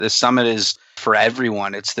The summit is for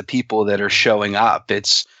everyone. It's the people that are showing up.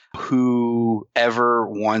 It's whoever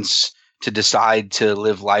wants to decide to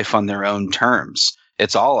live life on their own terms.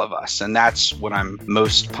 It's all of us. And that's what I'm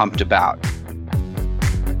most pumped about.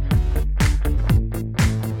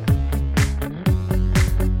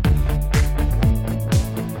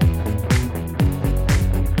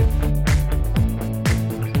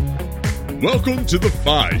 Welcome to the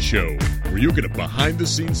FI Show, where you get a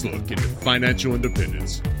behind-the-scenes look into financial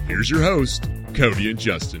independence. Here's your host, Cody and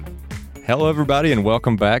Justin. Hello, everybody, and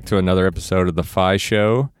welcome back to another episode of the FI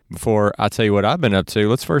Show. Before I tell you what I've been up to,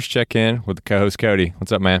 let's first check in with the co-host, Cody.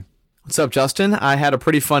 What's up, man? What's up, Justin? I had a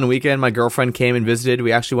pretty fun weekend. My girlfriend came and visited.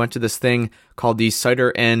 We actually went to this thing called the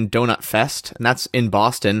Cider and Donut Fest, and that's in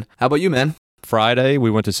Boston. How about you, man? Friday,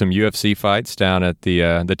 we went to some UFC fights down at the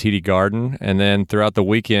TD Garden, and then throughout the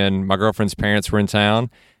weekend, my girlfriend's parents were in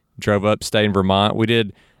town, drove up, stayed in Vermont. We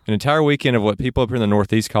did an entire weekend of what people up here in the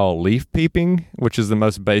Northeast call leaf peeping, which is the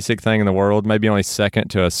most basic thing in the world, maybe only second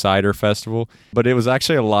to a cider festival. But it was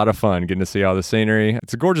actually a lot of fun getting to see all the scenery.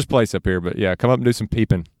 It's a gorgeous place up here, but yeah, come up and do some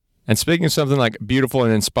peeping. And speaking of something like beautiful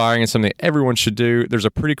and inspiring and something everyone should do, there's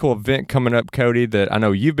a pretty cool event coming up, Cody, that I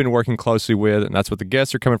know you've been working closely with, and that's what the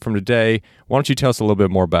guests are coming from today. Why don't you tell us a little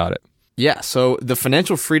bit more about it? Yeah, so the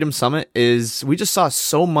Financial Freedom Summit we just saw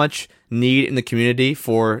so much need in the community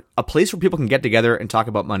for a place where people can get together and talk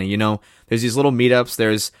about money. You know, there's these little meetups.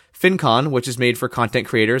 There's FinCon, which is made for content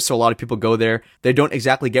creators. So a lot of people go there. They don't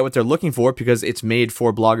exactly get what they're looking for because it's made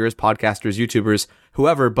for bloggers, podcasters, YouTubers,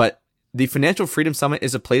 whoever, but the Financial Freedom Summit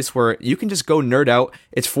is a place where you can just go nerd out.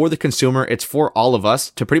 It's for the consumer. It's for all of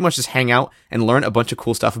us to pretty much just hang out and learn a bunch of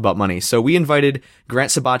cool stuff about money. So we invited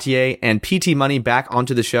Grant Sabatier and PT Money back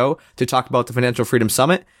onto the show to talk about the Financial Freedom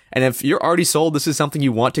Summit. And if you're already sold, this is something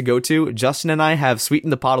you want to go to. Justin and I have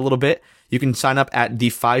sweetened the pot a little bit. You can sign up at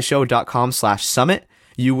thefishow.com/summit.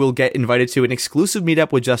 You will get invited to an exclusive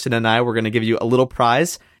meetup with Justin and I. We're going to give you a little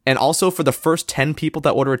prize. And also for the first 10 people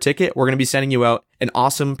that order a ticket, we're going to be sending you out an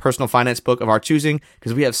awesome personal finance book of our choosing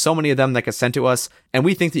because we have so many of them that get sent to us and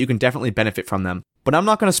we think that you can definitely benefit from them. But I'm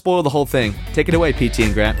not going to spoil the whole thing. Take it away, PT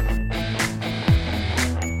and Grant.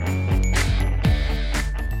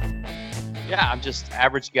 Yeah, I'm just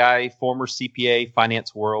average guy, former CPA,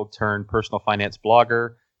 finance world, turned personal finance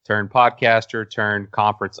blogger, turned podcaster, turned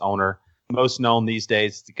conference owner. Most known these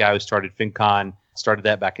days is the guy who started FinCon. Started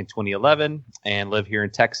that back in 2011 and live here in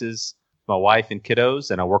Texas with my wife and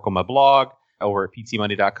kiddos. And I work on my blog over at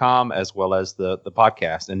ptmoney.com as well as the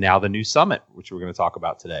podcast and now the new summit, which we're going to talk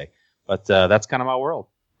about today. But that's kind of my world.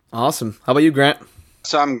 Awesome. How about you, Grant?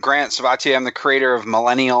 So I'm Grant Sabatier. I'm the creator of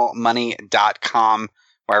millennialmoney.com,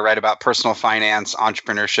 where I write about personal finance,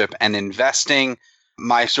 entrepreneurship, and investing.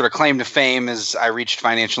 My sort of claim to fame is I reached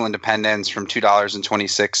financial independence from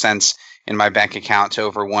 $2.26 in my bank account to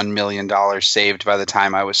over $1 million saved by the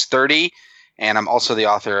time I was 30. And I'm also the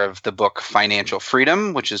author of the book Financial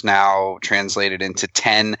Freedom, which is now translated into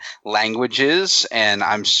 10 languages. And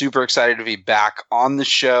I'm super excited to be back on the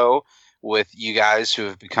show with you guys who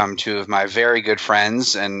have become two of my very good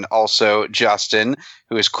friends, and also Justin,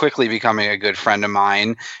 who is quickly becoming a good friend of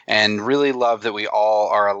mine, and really love that we all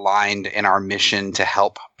are aligned in our mission to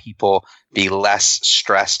help people be less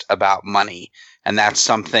stressed about money. And that's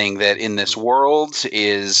something that in this world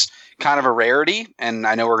is kind of a rarity. And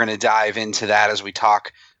I know we're going to dive into that as we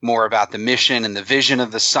talk more about the mission and the vision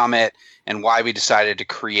of the summit and why we decided to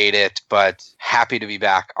create it. But happy to be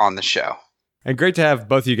back on the show. And great to have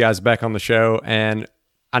both of you guys back on the show. And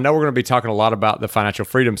I know we're going to be talking a lot about the Financial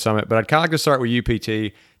Freedom Summit, but I'd kind of like to start with you,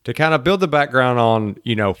 PT, to kind of build the background on,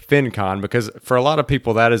 FinCon, because for a lot of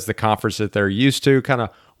people, that is the conference that they're used to. Kind of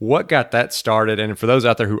what got that started? And for those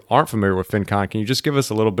out there who aren't familiar with FinCon, can you just give us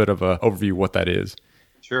a little bit of an overview of what that is?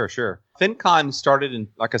 Sure. FinCon started in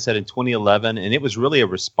 2011, and it was really a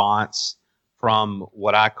response from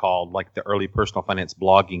what I called like the early personal finance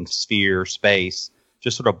blogging sphere space,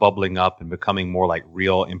 just sort of bubbling up and becoming more like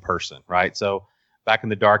real in person, right? So back in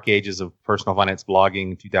the dark ages of personal finance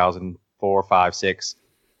blogging, 2004, 5, 6,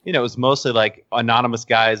 it was mostly like anonymous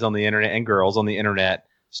guys on the internet and girls on the internet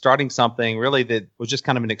starting something really that was just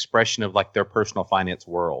kind of an expression of like their personal finance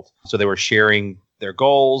world. So they were sharing their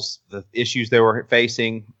goals, the issues they were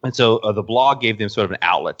facing. And so the blog gave them sort of an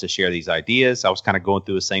outlet to share these ideas. I was kind of going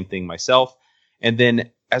through the same thing myself. And then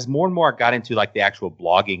as more and more I got into like the actual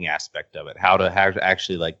blogging aspect of it, how to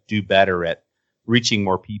actually like do better at reaching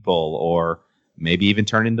more people, or maybe even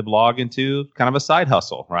turning the blog into kind of a side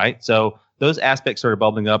hustle, right? So those aspects started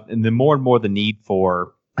bubbling up, and then more and more the need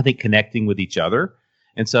for, I think, connecting with each other.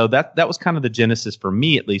 And so that was kind of the genesis for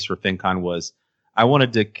me, at least for FinCon, was I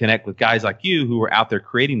wanted to connect with guys like you who were out there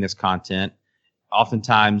creating this content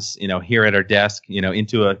oftentimes, here at our desk,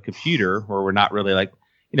 into a computer where we're not really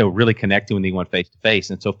really connecting with anyone face to face.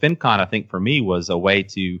 And so FinCon, I think for me, was a way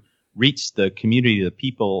to reach the community, the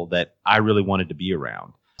people that I really wanted to be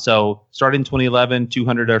around. So started in 2011,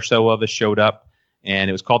 200 or so of us showed up, and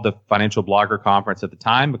it was called the Financial Blogger Conference at the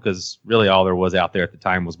time because really all there was out there at the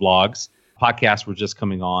time was blogs. Podcasts were just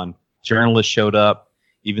coming on. Journalists showed up.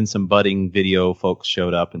 Even some budding video folks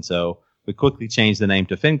showed up. And so we quickly changed the name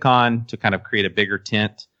to FinCon to kind of create a bigger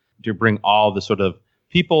tent to bring all the sort of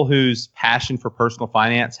people whose passion for personal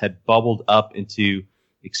finance had bubbled up into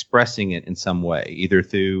expressing it in some way, either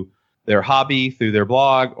through their hobby, through their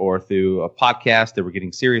blog, or through a podcast they were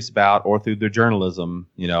getting serious about, or through their journalism,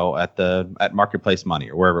 at Marketplace Money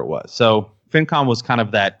or wherever it was. So FinCon was kind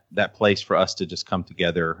of that place for us to just come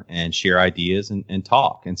together and share ideas and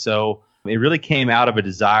talk. And so it really came out of a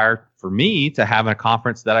desire for me to have a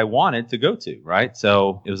conference that I wanted to go to, right?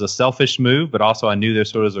 So it was a selfish move, but also I knew there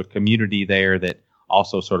sort of was a community there that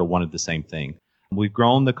also sort of wanted the same thing. We've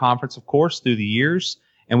grown the conference, of course, through the years,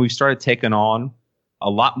 and we've started taking on a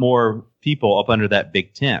lot more people up under that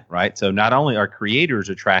big tent, right? So not only are creators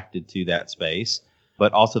attracted to that space,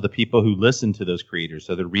 but also the people who listen to those creators.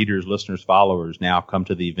 So the readers, listeners, followers now come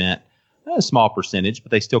to the event, a small percentage,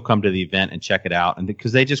 but they still come to the event and check it out. And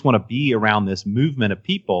because they just want to be around this movement of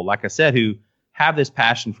people, like I said, who have this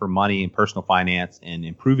passion for money and personal finance and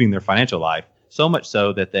improving their financial life, so much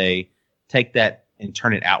so that they take that and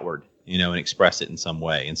turn it outward, and express it in some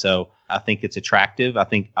way. And so I think it's attractive. I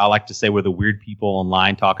think I like to say we're the weird people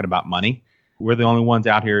online talking about money. We're the only ones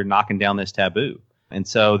out here knocking down this taboo. And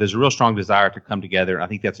so there's a real strong desire to come together. And I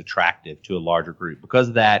think that's attractive to a larger group because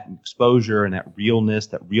of that exposure and that realness,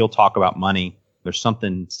 that real talk about money. There's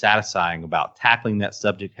something satisfying about tackling that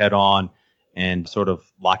subject head on and sort of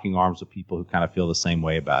locking arms with people who kind of feel the same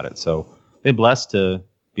way about it. So I've been blessed to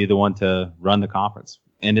be the one to run the conference.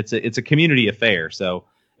 And it's a community affair. So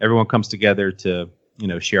everyone comes together to,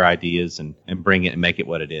 share ideas and bring it and make it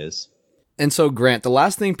what it is. And so, Grant, the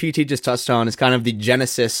last thing PT just touched on is kind of the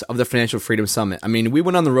genesis of the Financial Freedom Summit. I mean, we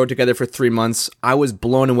went on the road together for 3 months. I was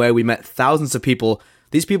blown away. We met thousands of people.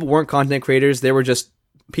 These people weren't content creators. They were just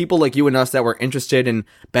people like you and us that were interested in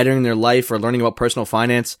bettering their life or learning about personal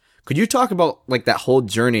finance. Could you talk about that whole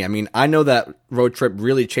journey? I mean, I know that road trip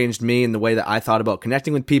really changed me in the way that I thought about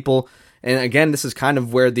connecting with people. And again, this is kind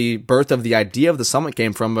of where the birth of the idea of the summit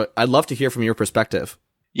came from, but I'd love to hear from your perspective.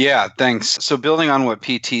 Yeah, thanks. So building on what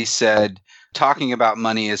PT said, talking about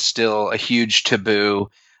money is still a huge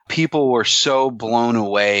taboo. People were so blown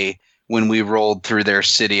away when we rolled through their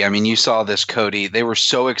city. I mean, you saw this, Cody. They were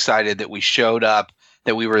so excited that we showed up,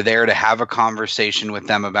 that we were there to have a conversation with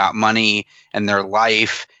them about money and their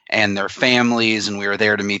life and their families, and we were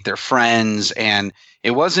there to meet their friends. And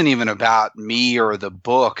it wasn't even about me or the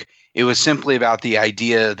book. It was simply about the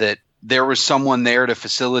idea that there was someone there to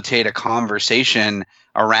facilitate a conversation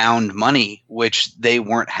around money, which they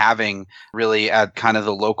weren't having really at kind of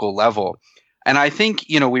the local level. And I think,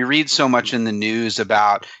 we read so much in the news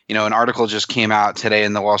about, an article just came out today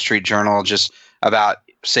in the Wall Street Journal just about,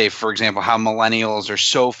 say, for example, how millennials are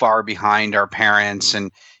so far behind our parents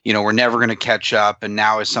and, we're never going to catch up. And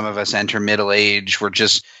now as some of us enter middle age, we're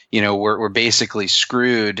just, we're basically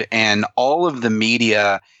screwed. And all of the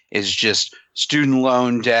media is just student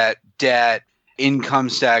loan debt, income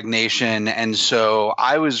stagnation. And so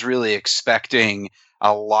I was really expecting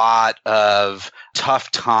a lot of tough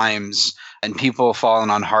times and people falling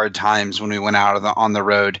on hard times when we went out on the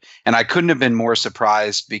road. And I couldn't have been more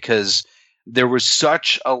surprised because there was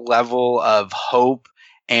such a level of hope.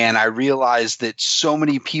 And I realized that so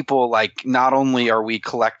many people, not only are we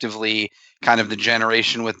collectively kind of the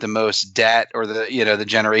generation with the most debt or the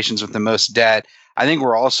generations with the most debt, I think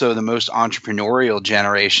we're also the most entrepreneurial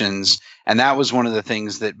generations. And that was one of the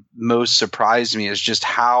things that most surprised me is just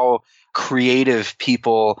how creative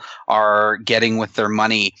people are getting with their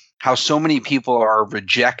money, how so many people are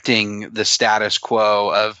rejecting the status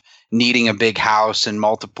quo of needing a big house and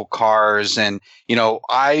multiple cars. And,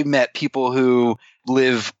 I met people who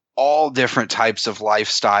live all different types of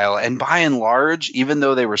lifestyle. And by and large, even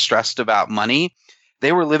though they were stressed about money,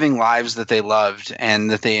 they were living lives that they loved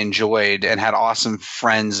and that they enjoyed and had awesome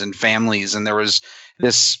friends and families. And there was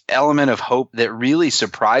this element of hope that really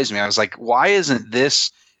surprised me. I was like, why isn't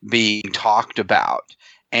this being talked about?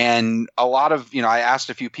 And a lot of, I asked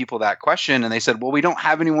a few people that question and they said, well, we don't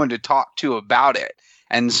have anyone to talk to about it.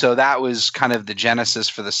 And so that was kind of the genesis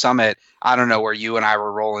for the summit. I don't know where you and I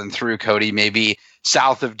were rolling through, Cody, maybe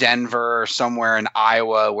south of Denver or somewhere in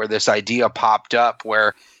Iowa where this idea popped up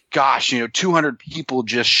where, gosh, 200 people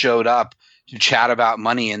just showed up to chat about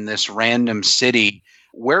money in this random city.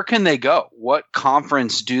 where can they go? What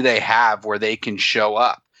conference do they have where they can show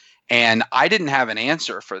up? And I didn't have an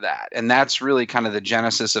answer for that. And that's really kind of the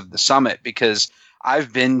genesis of the summit, because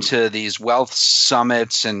I've been to these wealth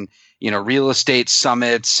summits and, real estate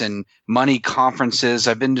summits and money conferences.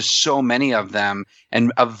 I've been to so many of them,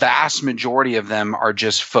 and a vast majority of them are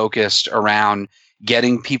just focused around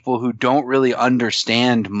getting people who don't really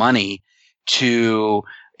understand money to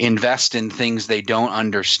invest in things they don't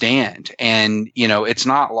understand. And, it's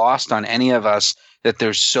not lost on any of us that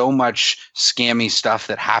there's so much scammy stuff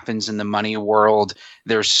that happens in the money world.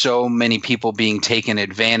 There's so many people being taken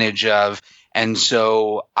advantage of. And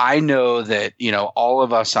so I know that, all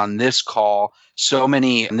of us on this call, so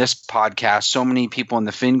many in this podcast, so many people in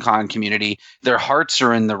the FinCon community, their hearts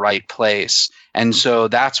are in the right place. And so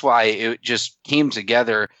that's why it just came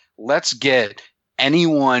together. Let's get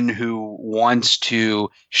anyone who wants to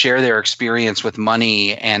share their experience with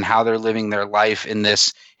money and how they're living their life in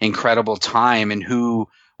this incredible time, and who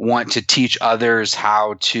want to teach others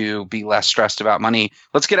how to be less stressed about money.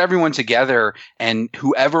 Let's get everyone together, and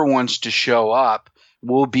whoever wants to show up,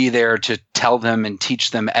 we'll be there to tell them and teach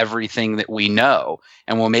them everything that we know.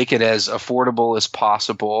 And we'll make it as affordable as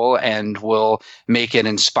possible, and we'll make it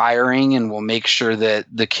inspiring, and we'll make sure that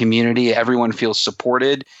the community, everyone feels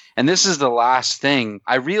supported. And this is the last thing.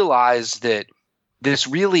 I realize that this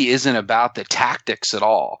really isn't about the tactics at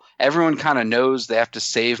all. Everyone kind of knows they have to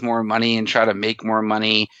save more money and try to make more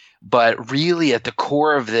money. But really at the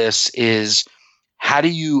core of this is, how do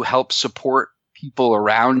you help support people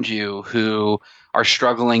around you who are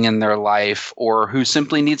struggling in their life or who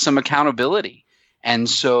simply need some accountability? And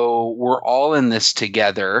so we're all in this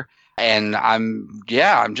together. And I'm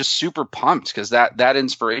just super pumped, because that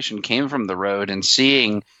inspiration came from the road and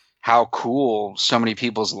seeing how cool so many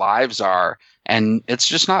people's lives are. And it's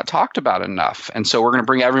just not talked about enough. And so we're going to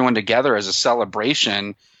bring everyone together as a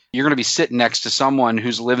celebration. You're going to be sitting next to someone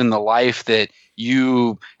who's living the life that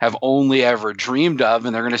you have only ever dreamed of.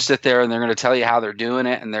 And they're going to sit there and they're going to tell you how they're doing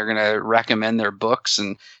it. And they're going to recommend their books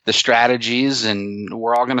and the strategies. And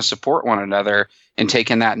we're all going to support one another in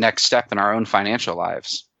taking that next step in our own financial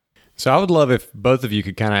lives. So I would love if both of you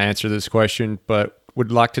could kind of answer this question, but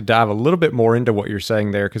would like to dive a little bit more into what you're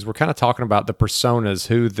saying there, because we're kind of talking about the personas,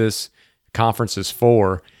 who this conference is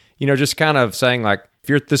for. Just kind of saying, like, if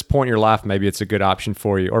you're at this point in your life, maybe it's a good option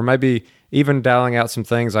for you. Or maybe even dialing out some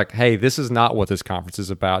things like, hey, this is not what this conference is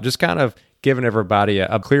about. Just kind of giving everybody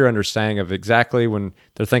a clear understanding of exactly, when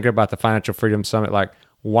they're thinking about the Financial Freedom Summit, like,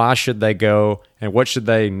 why should they go and what should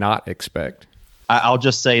they not expect? I'll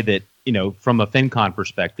just say that, from a FinCon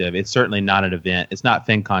perspective, it's certainly not an event. It's not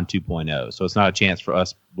FinCon 2.0. So it's not a chance for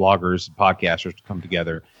us bloggers and podcasters to come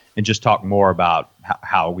together and just talk more about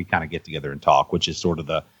how we kind of get together and talk, which is sort of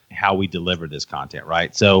how we deliver this content,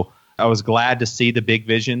 right? So I was glad to see the big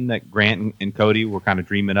vision that Grant and Cody were kind of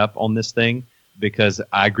dreaming up on this thing, because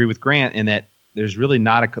I agree with Grant in that there's really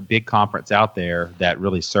not a big conference out there that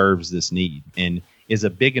really serves this need and is a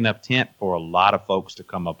big enough tent for a lot of folks to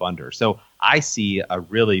come up under. So I see a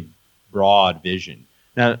really broad vision.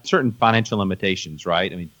 Now, certain financial limitations,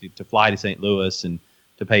 right? I mean, to fly to St. Louis and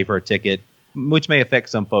to pay for a ticket, which may affect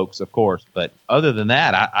some folks, of course. But other than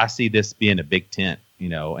that, I see this being a big tent,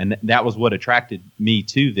 and that was what attracted me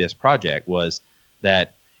to this project, was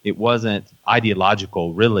that it wasn't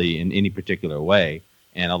ideological really in any particular way.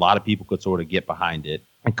 And a lot of people could sort of get behind it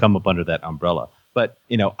and come up under that umbrella. But,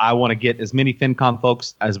 I want to get as many FinCon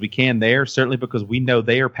folks as we can there, certainly because we know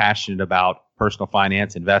they are passionate about personal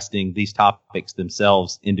finance, investing, these topics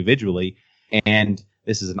themselves individually. And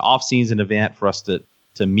this is an off-season event for us to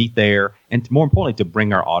meet there, and more importantly, to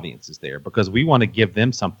bring our audiences there, because we want to give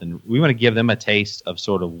them something. We want to give them a taste of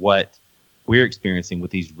sort of what we're experiencing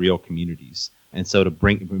with these real communities. And so to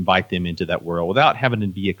invite them into that world without having to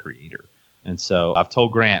be a creator. And so I've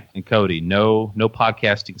told Grant and Cody, no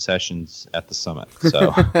podcasting sessions at the summit.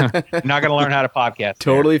 So you're not going to learn how to podcast.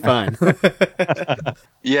 Totally fine.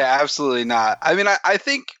 Yeah, absolutely not. I mean, I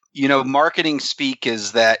think, marketing speak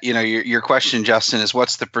is that, your question, Justin, is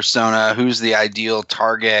what's the persona? Who's the ideal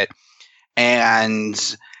target?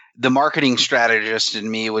 And the marketing strategist in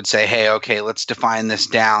me would say, hey, okay, let's define this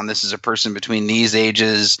down. This is a person between these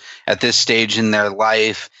ages at this stage in their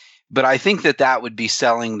life. But I think that would be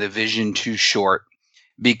selling the vision too short,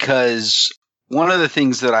 because one of the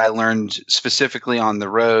things that I learned specifically on the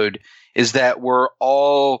road is that we're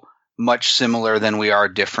all much similar than we are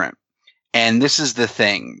different. And this is the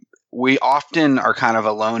thing. We often are kind of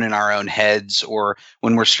alone in our own heads, or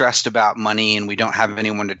when we're stressed about money and we don't have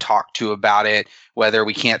anyone to talk to about it, whether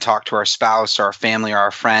we can't talk to our spouse or our family or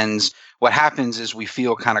our friends, what happens is we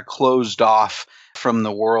feel kind of closed off from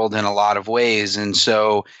the world in a lot of ways. And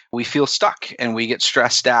so we feel stuck and we get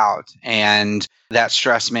stressed out. And that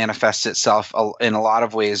stress manifests itself in a lot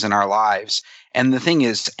of ways in our lives. And the thing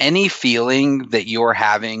is, any feeling that you're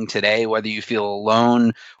having today, whether you feel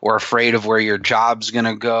alone or afraid of where your job's going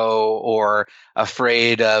to go or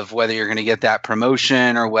afraid of whether you're going to get that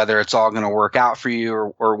promotion or whether it's all going to work out for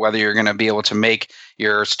you or whether you're going to be able to make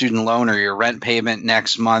your student loan or your rent payment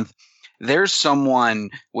next month, there's someone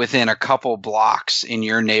within a couple blocks in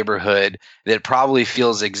your neighborhood that probably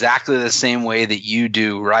feels exactly the same way that you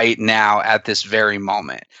do right now at this very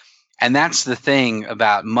moment. And that's the thing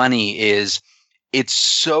about money is it's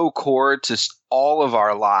so core to all of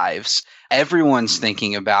our lives. Everyone's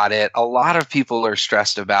thinking about it. A lot of people are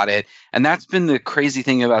stressed about it. And that's been the crazy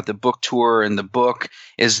thing about the book tour and the book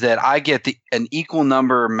is that I get an equal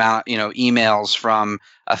number amount, emails from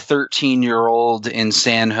a 13-year-old in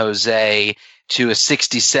San Jose to a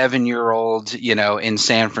 67-year-old, in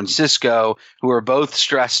San Francisco who are both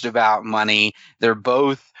stressed about money. They're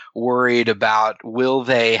both worried about, will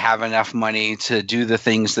they have enough money to do the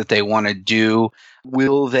things that they want to do?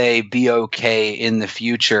 Will they be okay in the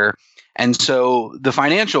future? And so the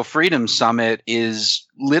Financial Freedom Summit is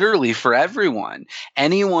literally for everyone.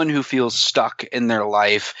 Anyone who feels stuck in their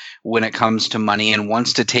life when it comes to money and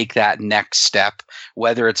wants to take that next step,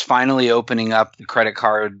 whether it's finally opening up the credit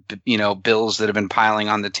card, bills that have been piling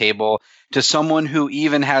on the table, to someone who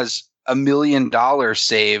even has $1 million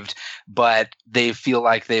saved, but they feel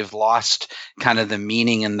like they've lost kind of the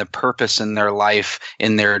meaning and the purpose in their life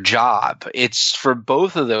in their job. It's for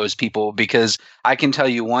both of those people, because I can tell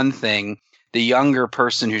you one thing, the younger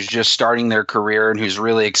person who's just starting their career and who's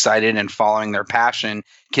really excited and following their passion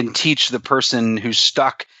can teach the person who's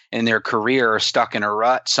stuck in their career or stuck in a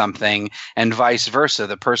rut something, and vice versa.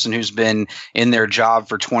 The person who's been in their job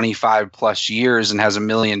for 25 plus years and has $1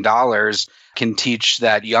 million can teach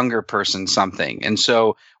that younger person something. And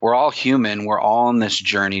so we're all human. We're all on this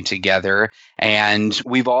journey together, and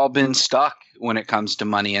we've all been stuck when it comes to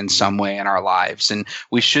money in some way in our lives. And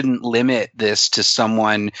we shouldn't limit this to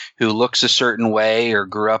someone who looks a certain way or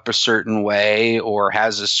grew up a certain way or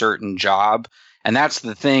has a certain job. And that's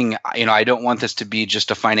the thing, I don't want this to be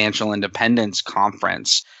just a financial independence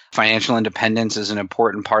conference. Financial independence is an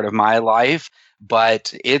important part of my life,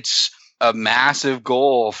 but it's a massive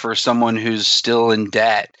goal for someone who's still in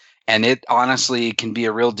debt. And it honestly can be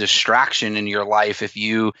a real distraction in your life if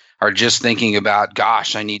you are just thinking about,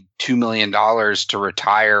 gosh, I need $2 million to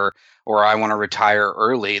retire, or I want to retire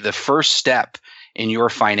early. The first step in your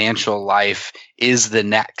financial life is the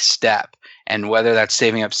next step. And whether that's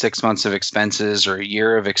saving up 6 months of expenses or a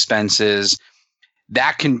year of expenses,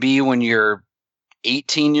 that can be when you're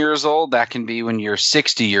 18 years old. That can be when you're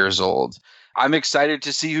 60 years old. I'm excited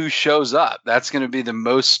to see who shows up. That's going to be the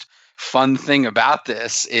most fun thing about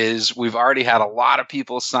this is we've already had a lot of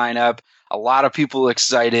people sign up, a lot of people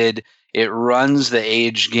excited. It runs the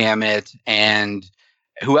age gamut, and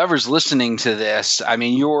whoever's listening to this,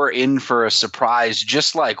 you're in for a surprise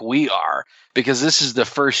just like we are, because this is the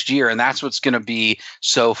first year, and that's what's going to be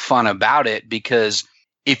so fun about it, because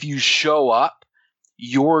if you show up,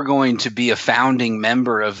 you're going to be a founding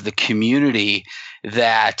member of the community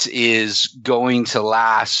that is going to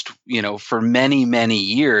last, for many, many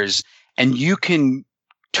years, and you can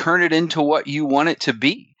turn it into what you want it to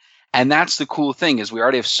be. And that's the cool thing is we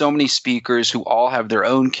already have so many speakers who all have their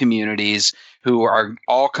own communities, who are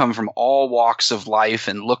all come from all walks of life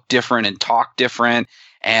and look different and talk different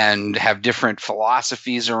and have different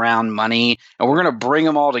philosophies around money. And we're going to bring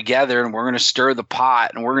them all together and we're going to stir the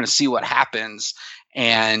pot and we're going to see what happens.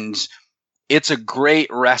 And it's a great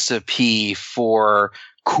recipe for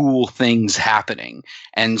cool things happening.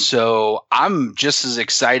 And so I'm just as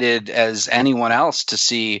excited as anyone else to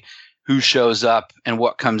see who shows up and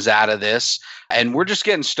what comes out of this. And we're just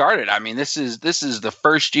getting started. This is the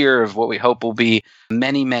first year of what we hope will be a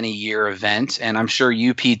many, many year event. And I'm sure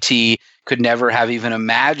UPT could never have even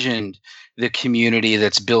imagined the community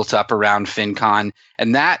that's built up around FinCon.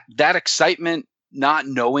 And that excitement, not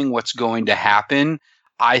knowing what's going to happen,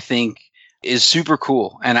 I think is super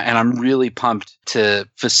cool. And I'm really pumped to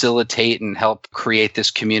facilitate and help create this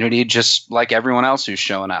community just like everyone else who's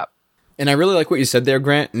showing up. And I really like what you said there,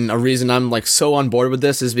 Grant. And a reason I'm so on board with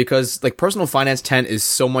this is because Personal Finance 10 is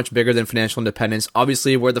so much bigger than financial independence.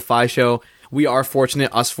 Obviously, we're the FI show. We are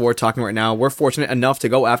fortunate, us four talking right now, we're fortunate enough to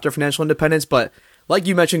go after financial independence. But like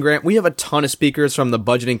you mentioned, Grant, we have a ton of speakers from the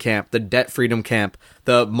budgeting camp, the debt freedom camp,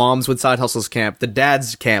 the moms with side hustles camp, the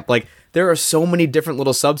dads camp. There are so many different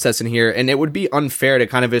little subsets in here, and it would be unfair to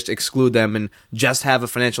kind of just exclude them and just have a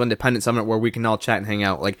financial independence summit where we can all chat and hang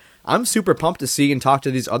out. I'm super pumped to see and talk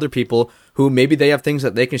to these other people who maybe they have things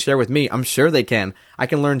that they can share with me. I'm sure they can. I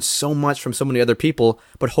can learn so much from so many other people,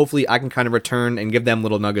 but hopefully I can kind of return and give them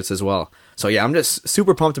little nuggets as well. So yeah, I'm just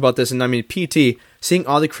super pumped about this. And I mean, PT, seeing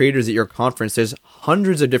all the creators at your conference, there's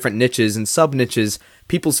hundreds of different niches and sub niches,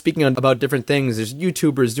 people speaking about different things. There's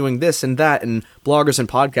YouTubers doing this and that, and bloggers and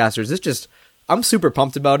podcasters. It's just, I'm super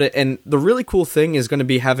pumped about it. And the really cool thing is going to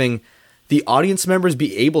be having the audience members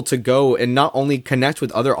be able to go and not only connect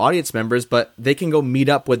with other audience members, but they can go meet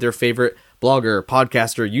up with their favorite blogger,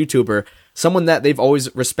 podcaster, YouTuber, someone that they've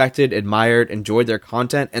always respected, admired, enjoyed their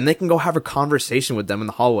content, and they can go have a conversation with them in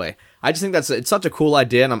the hallway. I just think it's such a cool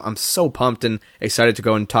idea, and I'm so pumped and excited to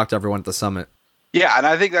go and talk to everyone at the summit. Yeah, and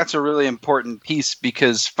I think that's a really important piece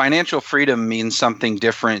because financial freedom means something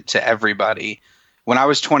different to everybody. When I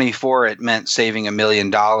was 24, it meant saving $1 million.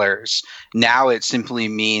 Now it simply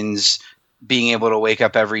means being able to wake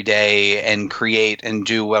up every day and create and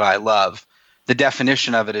do what I love. The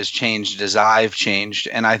definition of it has changed as I've changed.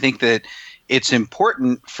 And I think that it's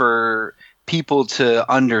important for people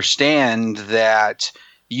to understand that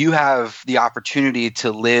you have the opportunity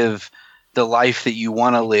to live the life that you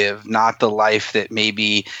want to live, not the life that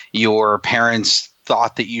maybe your parents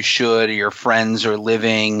thought that you should or your friends are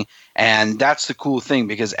living. And that's the cool thing,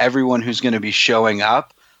 because everyone who's going to be showing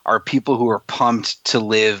up are people who are pumped to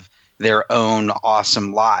live their own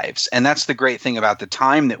awesome lives. And that's the great thing about the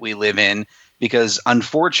time that we live in, because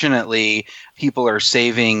unfortunately people are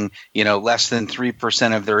saving, less than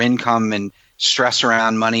 3% of their income, and stress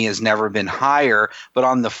around money has never been higher. But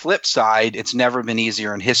on the flip side, it's never been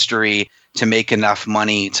easier in history to make enough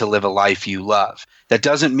money to live a life you love. That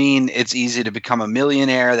doesn't mean it's easy to become a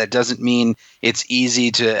millionaire. That doesn't mean it's easy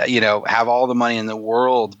to, have all the money in the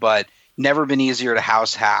world, but never been easier to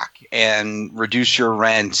house hack and reduce your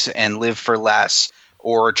rent and live for less,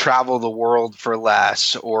 or travel the world for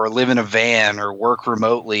less, or live in a van, or work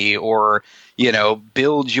remotely, or,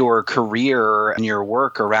 build your career and your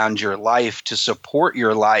work around your life to support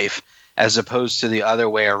your life, as opposed to the other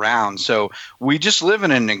way around. So we just live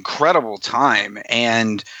in an incredible time.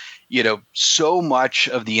 And so much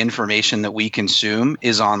of the information that we consume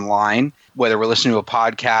is online, whether we're listening to a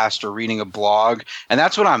podcast or reading a blog. And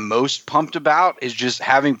that's what I'm most pumped about, is just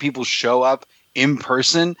having people show up in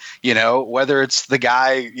person, whether it's the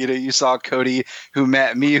guy, you saw Cody who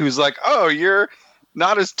met me, who's like, oh, you're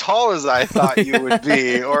not as tall as I thought you would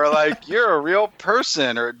be, or like, you're a real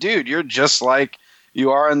person, or dude, you're just like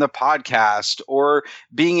you are in the podcast, or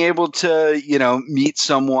being able to, meet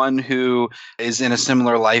someone who is in a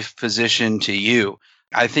similar life position to you.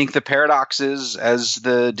 I think the paradox is, as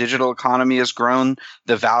the digital economy has grown,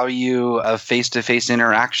 the value of face-to-face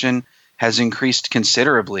interaction has increased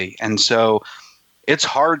considerably. And so it's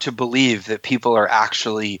hard to believe that people are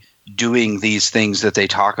actually doing these things that they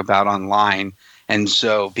talk about online. And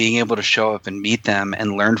so being able to show up and meet them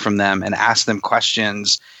and learn from them and ask them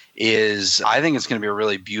questions I think it's going to be a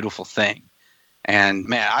really beautiful thing. And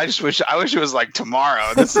man, I wish it was like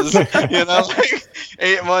tomorrow. This is, like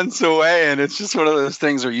 8 months away. And it's just one of those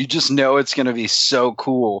things where you just know it's going to be so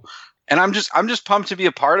cool. And I'm just pumped to be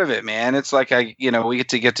a part of it, man. It's like we get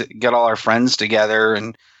to get all our friends together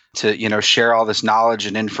and to, share all this knowledge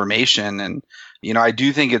and information. And, I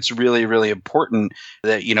do think it's really, really important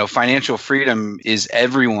that, financial freedom is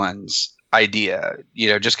everyone's idea,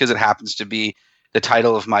 just because it happens to be the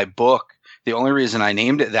title of my book. The only reason I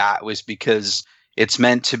named it that was because it's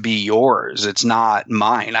meant to be yours. It's not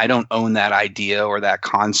mine. I don't own that idea or that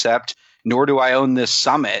concept, nor do I own this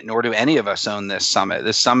summit, nor do any of us own this summit.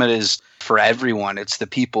 This summit is for everyone. It's the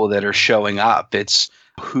people that are showing up. It's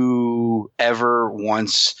whoever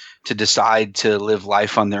wants to decide to live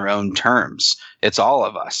life on their own terms. It's all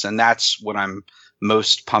of us. And that's what I'm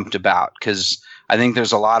most pumped about, because I think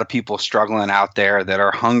there's a lot of people struggling out there that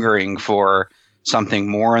are hungering for something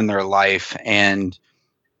more in their life, and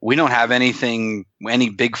we don't have any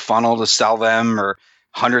big funnel to sell them, or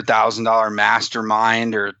 $100,000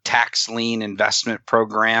 mastermind or tax lien investment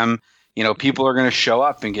program. People are going to show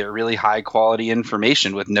up and get really high quality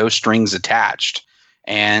information with no strings attached.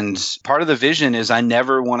 And part of the vision is I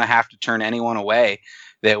never want to have to turn anyone away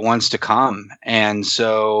that wants to come. And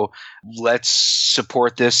so let's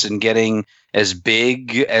support this in getting as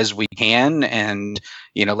big as we can. And,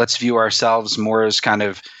 let's view ourselves more as kind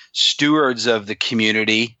of stewards of the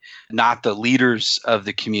community, not the leaders of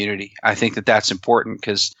the community. I think that that's important,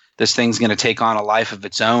 because this thing's going to take on a life of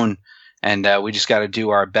its own. And we just got to do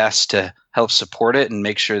our best to help support it and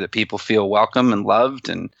make sure that people feel welcome and loved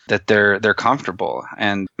and that they're comfortable.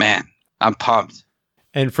 And man, I'm pumped.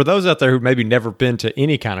 And for those out there who maybe never been to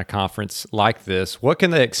any kind of conference like this, what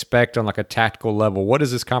can they expect on like a tactical level? What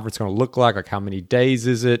is this conference going to look like? Like how many days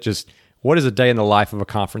is it? Just what is a day in the life of a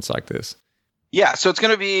conference like this? Yeah, so it's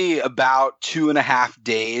going to be about 2.5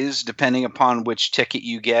 days, depending upon which ticket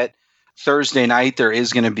you get. Thursday night, there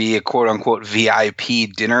is going to be a quote-unquote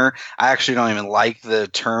VIP dinner. I actually don't even like the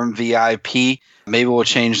term VIP. Maybe we'll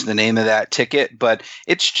change the name of that ticket, but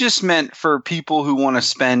it's just meant for people who want to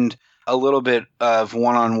spend a little bit of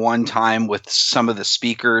one-on-one time with some of the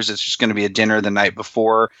speakers. It's just going to be a dinner the night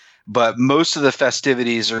before, but most of the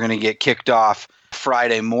festivities are going to get kicked off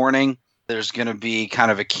Friday morning. There's going to be kind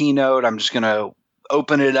of a keynote. I'm just going to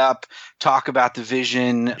open it up, talk about the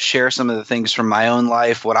vision, share some of the things from my own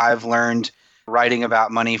life, what I've learned writing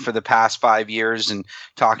about money for the past 5 years and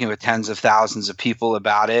talking with tens of thousands of people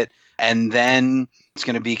about it. And then it's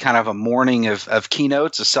going to be kind of a morning of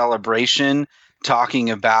keynotes, a celebration, talking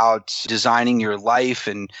about designing your life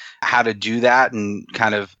and how to do that and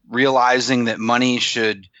kind of realizing that money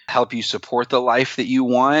should help you support the life that you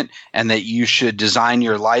want and that you should design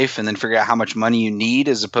your life and then figure out how much money you need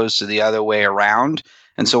as opposed to the other way around.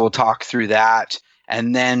 And so we'll talk through that.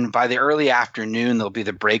 And then by the early afternoon, there'll be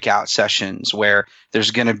the breakout sessions where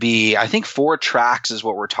there's going to be, I think 4 tracks is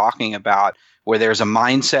what we're talking about, where there's a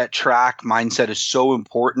mindset track. Mindset is so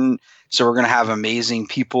important. So we're going to have amazing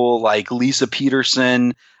people like Lisa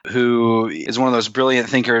Peterson, who is one of those brilliant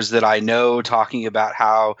thinkers that I know, talking about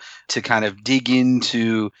how to kind of dig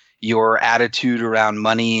into your attitude around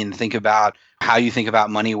money and think about how you think about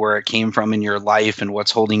money, where it came from in your life and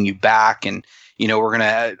what's holding you back. And, we're going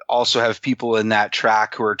to also have people in that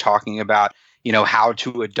track who are talking about, how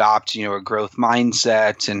to adopt, a growth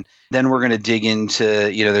mindset. And then we're going to dig into,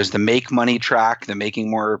 there's the make money track, the making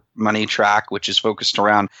more money track, which is focused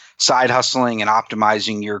around side hustling and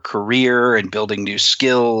optimizing your career and building new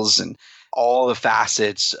skills and all the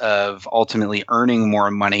facets of ultimately earning more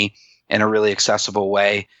money in a really accessible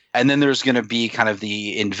way. And then there's going to be kind of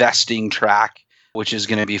the investing track, which is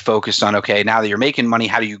going to be focused on, okay, now that you're making money,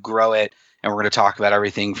 how do you grow it? And we're going to talk about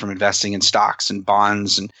everything from investing in stocks and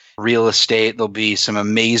bonds and real estate. There'll be some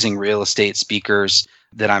amazing real estate speakers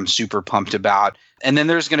that I'm super pumped about. And then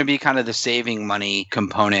there's going to be kind of the saving money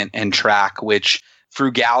component and track, which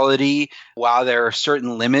frugality, while there are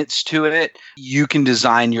certain limits to it, you can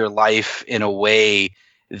design your life in a way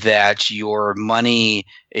that your money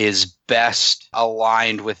is best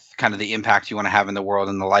aligned with kind of the impact you want to have in the world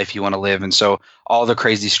and the life you want to live. And so all the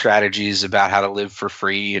crazy strategies about how to live for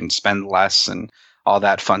free and spend less and all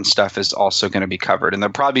that fun stuff is also going to be covered. And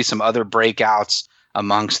there'll probably be some other breakouts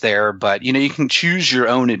amongst there, but you can choose your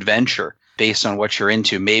own adventure based on what you're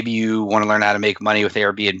into. Maybe you want to learn how to make money with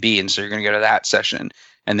Airbnb, and so you're going to go to that session.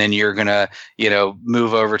 And then you're going to,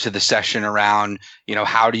 move over to the session around,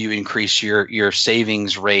 how do you increase your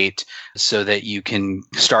savings rate so that you can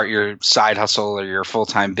start your side hustle or your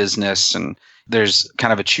full-time business. And there's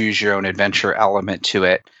kind of a choose your own adventure element to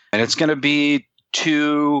it. And it's going to be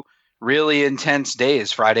 2 really intense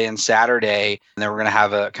days, Friday and Saturday. And then we're going to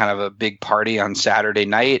have a kind of a big party on Saturday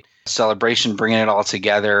night, celebration, bringing it all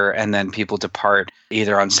together. And then people depart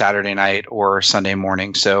either on Saturday night or Sunday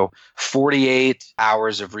morning. So 48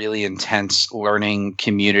 hours of really intense learning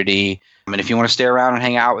community. And if you want to stay around and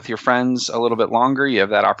hang out with your friends a little bit longer, you have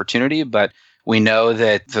that opportunity. But we know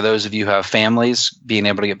that for those of you who have families, being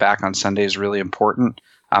able to get back on Sunday is really important.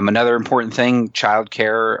 Another important thing,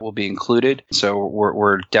 childcare will be included. So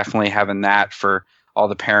we're definitely having that for all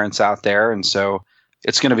the parents out there. And so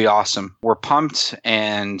it's going to be awesome. We're pumped,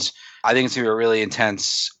 and I think it's going to be a really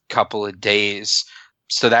intense couple of days.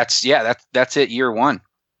 So that's it, year 1.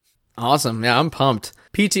 Awesome. Yeah, I'm pumped.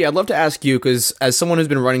 PT, I'd love to ask you, because as someone who's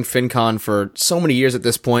been running FinCon for so many years at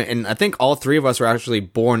this point, and I think all 3 of us were actually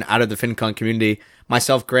born out of the FinCon community,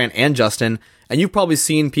 myself, Grant, and Justin, and you've probably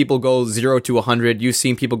seen people go 0 to 100. You've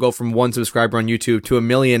seen people go from 1 subscriber on YouTube to 1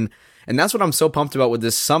 million. And that's what I'm so pumped about with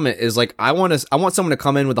this summit is like, I want someone to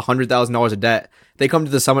come in with $100,000 of debt. They come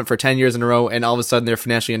to the summit for 10 years in a row, and all of a sudden they're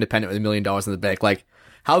financially independent with $1 million in the bank. Like,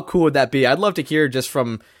 how cool would that be? I'd love to hear just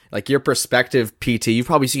from like your perspective, PT. You've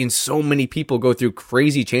probably seen so many people go through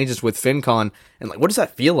crazy changes with FinCon, and like, what does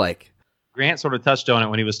that feel like? Grant sort of touched on it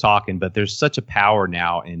when he was talking, but there's such a power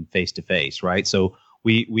now in face-to-face, right? So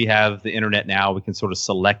we have the internet now. We can sort of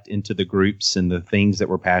select into the groups and the things that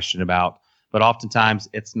we're passionate about. But oftentimes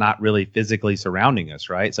it's not really physically surrounding us,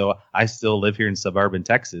 right? So I still live here in suburban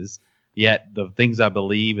Texas, yet the things I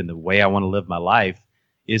believe and the way I want to live my life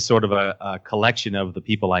is sort of a collection of the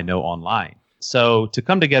people I know online. So to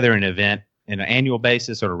come together in an event in an annual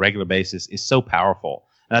basis or a regular basis is so powerful.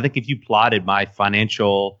 And I think if you plotted my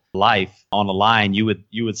financial life on a line, you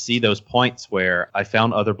would see those points where I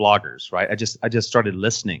found other bloggers, right? I just started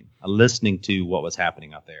listening to what was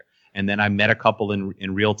happening out there. And then I met a couple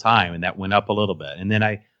in real time, and that went up a little bit. And then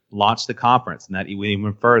I launched the conference, and that went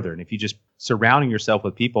even further. And if you just surrounding yourself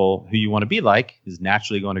with people who you want to be like is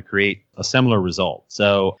naturally going to create a similar result.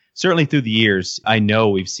 So certainly through the years, I know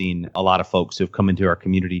we've seen a lot of folks who have come into our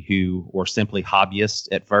community who were simply hobbyists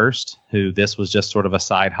at first, who this was just sort of a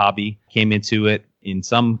side hobby, came into it, and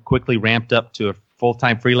some quickly ramped up to a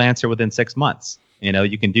full-time freelancer within 6 months.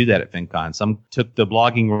 You can do that at FinCon. Some took the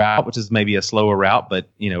blogging route, which is maybe a slower route, but,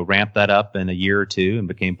 ramped that up in a year or two and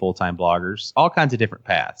became full-time bloggers. All kinds of different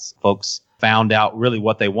paths. Folks found out really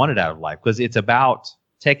what they wanted out of life, because it's about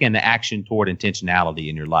taking the action toward intentionality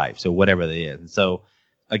in your life. So whatever that is. And so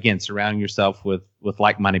again, surrounding yourself with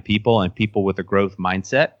like-minded people and people with a growth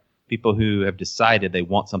mindset, people who have decided they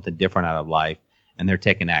want something different out of life and they're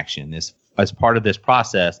taking action. As part of this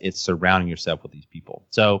process, it's surrounding yourself with these people.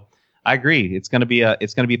 So I agree. It's going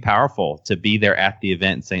to be powerful to be there at the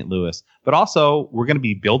event in St. Louis, but also we're going to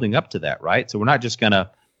be building up to that, right? So we're not just going to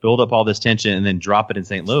build up all this tension and then drop it in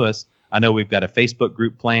St. Louis. I know we've got a Facebook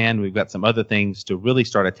group plan. We've got some other things to really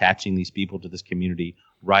start attaching these people to this community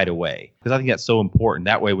right away, because I think that's so important.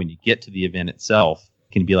 That way, when you get to the event itself,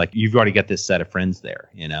 it can be like you've already got this set of friends there,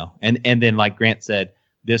 and then like Grant said,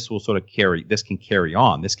 this can carry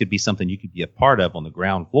on. This could be something you could be a part of on the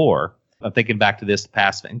ground floor. I'm thinking back to this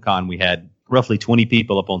past FinCon, we had roughly 20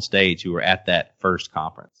 people up on stage who were at that first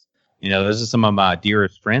conference. Those are some of my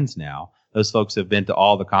dearest friends now. Those folks have been to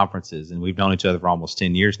all the conferences, and we've known each other for almost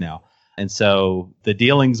 10 years now. And so the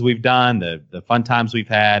dealings we've done, the fun times we've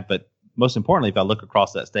had, but most importantly, if I look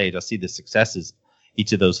across that stage, I see the successes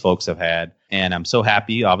each of those folks have had. And I'm so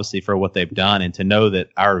happy, obviously, for what they've done, and to know that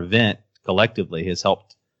our event collectively has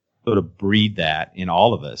helped sort of breed that in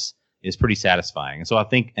all of us is pretty satisfying. And so I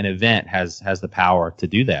think an event has the power to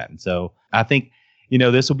do that. And so I think,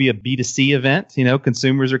 this will be a B2C event.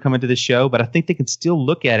 Consumers are coming to the show, but I think they can still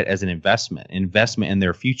look at it as an investment in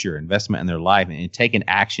their future, investment in their life, and taking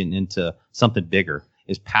action into something bigger.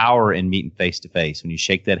 Is power in meeting face to face. When you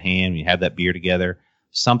shake that hand, when you have that beer together,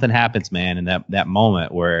 something happens, man, in that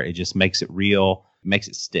moment where it just makes it real, makes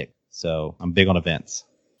it stick. So I'm big on events.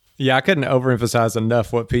 Yeah, I couldn't overemphasize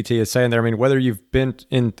enough what PT is saying there. I mean, whether you've been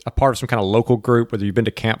in a part of some kind of local group, whether you've been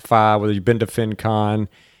to Camp Fi, whether you've been to FinCon,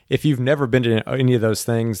 if you've never been to any of those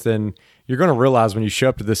things, then you're going to realize when you show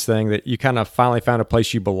up to this thing that you kind of finally found a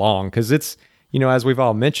place you belong. Because it's, as we've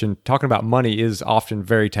all mentioned, talking about money is often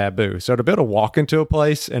very taboo. So to be able to walk into a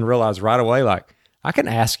place and realize right away, like, I can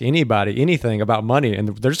ask anybody anything about money, and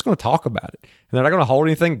they're just going to talk about it. And they're not going to hold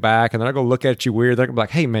anything back, and they're not going to look at you weird. They're going to be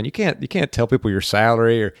like, hey, man, you can't tell people your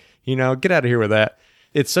salary, or, get out of here with that.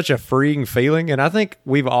 It's such a freeing feeling. And I think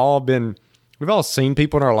we've all seen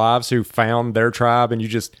people in our lives who found their tribe, and you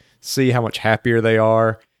just see how much happier they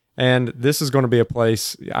are. And this is going to be a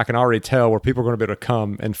place I can already tell where people are going to be able to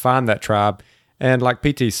come and find that tribe. And like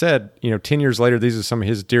PT said, 10 years later, these are some of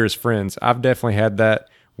his dearest friends. I've definitely had that,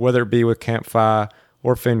 whether it be with Camp Fi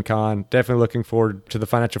or FinCon. Definitely looking forward to the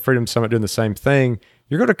Financial Freedom Summit doing the same thing.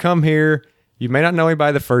 You're going to come here. You may not know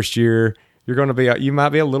anybody the first year. You might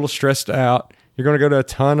be a little stressed out. You're going to go to a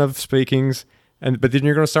ton of speakings, but then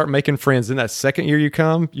you're going to start making friends. In that second year you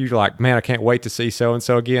come, you're like, man, I can't wait to see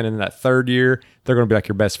so-and-so again. And in that third year, they're going to be like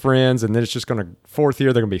your best friends. And then it's just fourth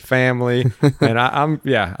year, they're going to be family. And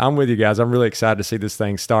I'm with you guys. I'm really excited to see this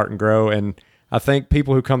thing start and grow. And I think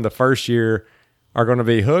people who come the first year are going to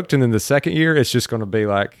be hooked. And then the second year, it's just going to be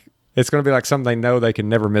like something they know they can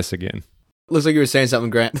never miss again. Looks like you were saying something,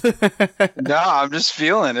 Grant. No, I'm just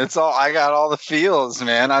feeling it. I got all the feels,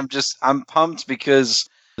 man. I'm pumped because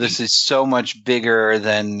this is so much bigger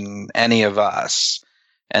than any of us.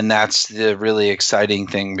 And that's the really exciting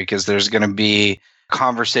thing, because there's going to be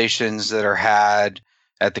conversations that are had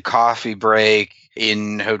at the coffee break,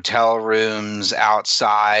 in hotel rooms,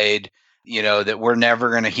 outside, that we're never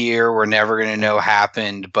going to hear, we're never going to know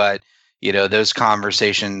happened. But, those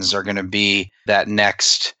conversations are going to be that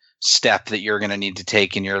next step that you're going to need to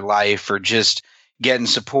take in your life, or just getting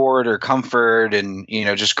support or comfort, and,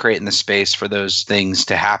 just creating the space for those things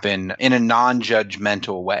to happen in a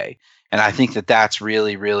non-judgmental way. And I think that that's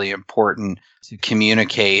really, really important to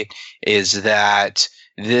communicate, is that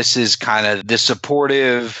this is kind of the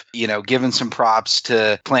supportive, giving some props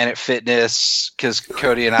to Planet Fitness, because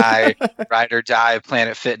Cody and I ride or die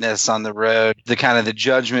Planet Fitness on the road, the kind of the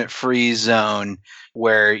judgment-free zone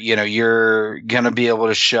where, you're going to be able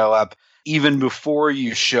to show up. Even before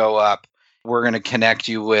you show up, we're going to connect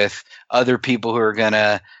you with other people who are going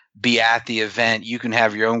to be at the event. You can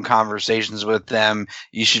have your own conversations with them.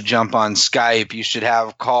 You should jump on Skype. You should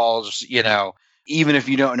have calls, even if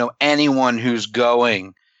you don't know anyone who's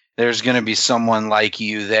going, there's going to be someone like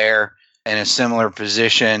you there in a similar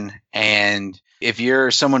position. And if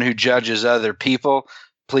you're someone who judges other people,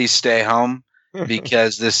 please stay home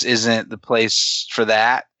because this isn't the place for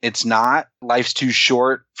that. It's not. Life's too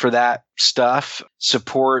short for that stuff.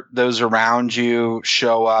 Support those around you,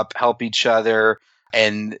 show up, help each other,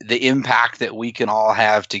 and the impact that we can all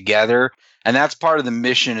have together. And that's part of the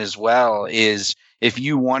mission as well, is if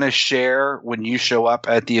you want to share when you show up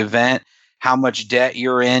at the event, how much debt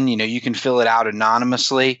you're in, you can fill it out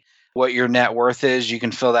anonymously. What your net worth is, you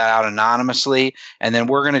can fill that out anonymously. And then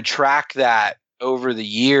we're going to track that over the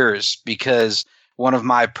years, because one of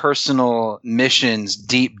my personal missions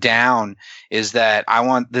deep down is that I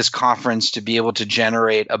want this conference to be able to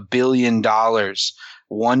generate $1 billion,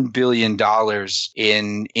 $1 billion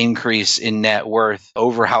in increase in net worth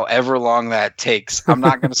over however long that takes. I'm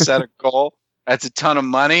not going to set a goal. That's a ton of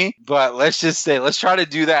money, but let's try to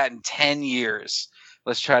do that in 10 years.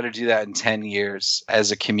 Let's try to do that in 10 years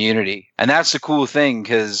as a community. And that's the cool thing,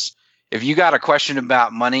 because if you got a question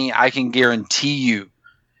about money, I can guarantee you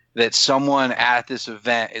that someone at this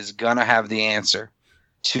event is going to have the answer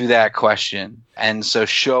to that question. And so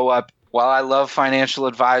show up. While I love financial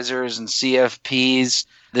advisors and CFPs,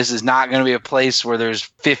 this is not going to be a place where there's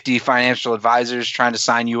 50 financial advisors trying to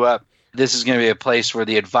sign you up. This is going to be a place where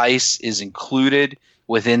the advice is included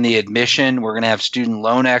within the admission. We're going to have student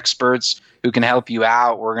loan experts who can help you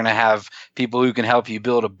out. We're going to have people who can help you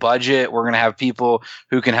build a budget. We're going to have people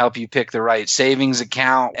who can help you pick the right savings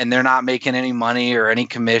account, and they're not making any money or any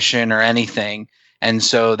commission or anything. And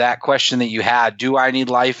so that question that you had, do I need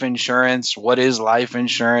life insurance? What is life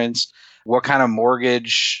insurance? What kind of mortgage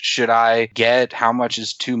should I get? How much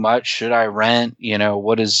is too much? Should I rent?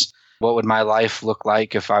 What would my life look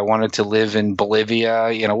like if I wanted to live in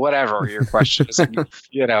Bolivia? Whatever your question is,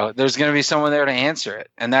 there's going to be someone there to answer it.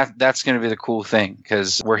 And that's going to be the cool thing,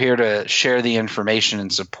 because we're here to share the information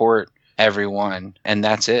and support everyone. And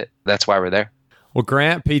that's it. That's why we're there. Well,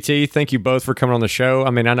 Grant, PT, thank you both for coming on the show. I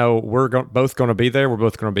mean, I know we're both going to be there. We're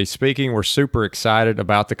both going to be speaking. We're super excited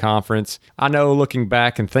about the conference. I know, looking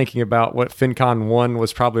back and thinking about what FinCon 1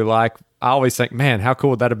 was probably like, I always think, man, how cool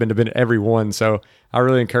would that have been to be every one? So I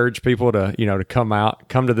really encourage people to, to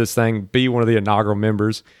come to this thing, be one of the inaugural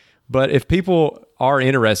members. But if people are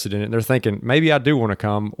interested in it and they're thinking, maybe I do want to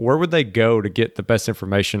come, where would they go to get the best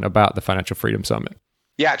information about the Financial Freedom Summit?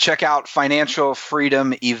 Yeah, check out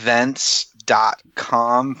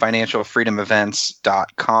financialfreedomevents.com,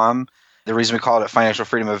 financialfreedomevents.com. The reason we call it Financial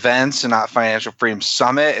Freedom Events and not Financial Freedom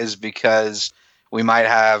Summit is because we might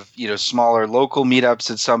have, smaller local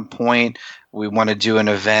meetups at some point. We want to do an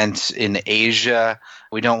event in Asia.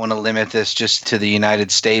 We don't want to limit this just to the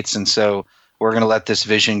United States. And so we're going to let this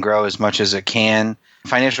vision grow as much as it can.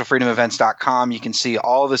 Financialfreedomevents.com. You can see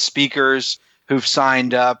all the speakers who've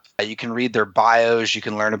signed up. You can read their bios. You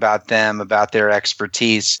can learn about them, about their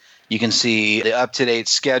expertise. You can see the up-to-date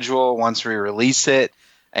schedule once we release it.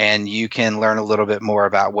 And you can learn a little bit more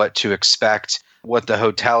about what to expect, what the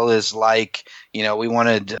hotel is like. We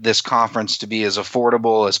wanted this conference to be as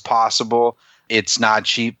affordable as possible. It's not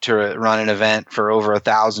cheap to run an event for over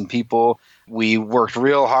 1,000 people. We worked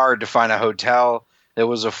real hard to find a hotel that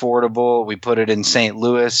was affordable. We put it in St.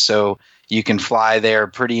 Louis, so you can fly there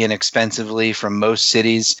pretty inexpensively from most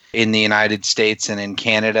cities in the United States and in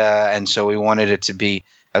Canada. And so we wanted it to be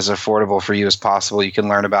as affordable for you as possible. You can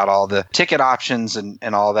learn about all the ticket options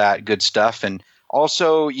and all that good stuff. And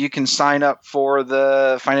also, you can sign up for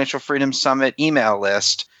the Financial Freedom Summit email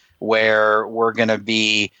list, where we're going to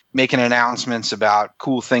be making announcements about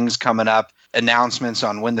cool things coming up, announcements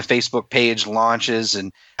on when the Facebook page launches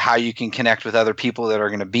and how you can connect with other people that are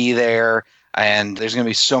going to be there. And there's going to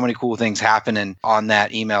be so many cool things happening on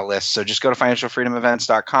that email list. So just go to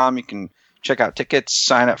financialfreedomevents.com. You can check out tickets,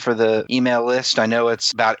 sign up for the email list. I know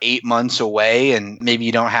it's about 8 months away, and maybe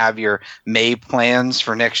you don't have your May plans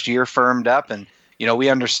for next year firmed up. And we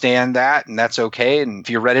understand that, and that's okay. And if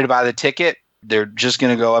you're ready to buy the ticket, they're just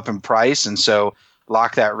going to go up in price. And so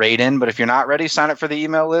lock that rate in. But if you're not ready, sign up for the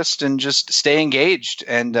email list and just stay engaged.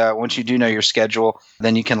 And once you do know your schedule,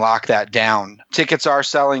 then you can lock that down. Tickets are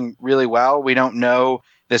selling really well. We don't know.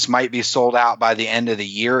 This might be sold out by the end of the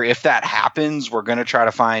year. If that happens, we're going to try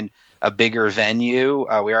to find a bigger venue.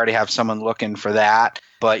 We already have someone looking for that.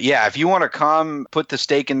 But yeah, if you want to come, put the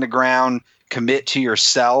stake in the ground, commit to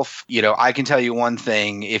yourself. I can tell you one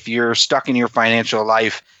thing. If you're stuck in your financial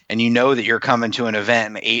life and you know that you're coming to an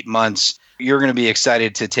event in 8 months, you're going to be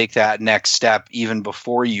excited to take that next step even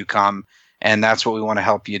before you come. And that's what we want to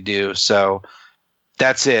help you do. So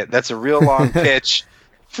that's it. That's a real long pitch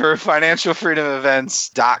for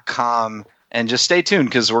financialfreedomevents.com. And just stay tuned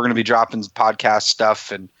because we're going to be dropping podcast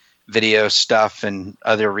stuff and video stuff and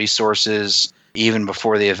other resources even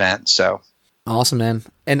before the event. So awesome, man.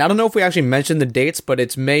 And I don't know if we actually mentioned the dates, but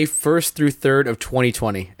it's May 1st through 3rd of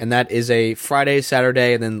 2020. And that is a Friday,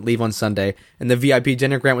 Saturday, and then leave on Sunday. And the VIP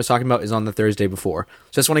dinner Grant was talking about is on the Thursday before.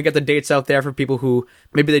 So just want to get the dates out there for people who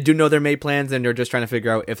maybe they do know their May plans and they're just trying to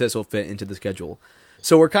figure out if this will fit into the schedule.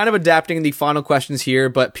 So we're kind of adapting the final questions here,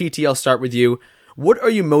 but PT, I'll start with you. What are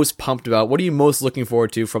you most pumped about? What are you most looking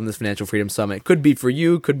forward to from this Financial Freedom Summit? Could be for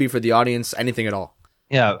you, could be for the audience, anything at all.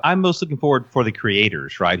 Yeah, I'm most looking forward for the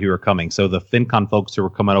creators, right, who are coming. So the FinCon folks who are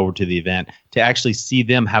coming over to the event, to actually see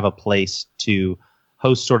them have a place to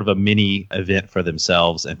host sort of a mini event for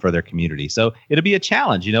themselves and for their community. So it'll be a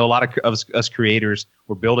challenge. You know, a lot of us creators,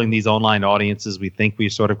 we're building these online audiences. We think we're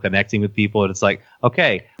sort of connecting with people. And it's like,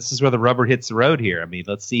 okay, this is where the rubber hits the road here. I mean,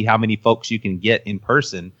 let's see how many folks you can get in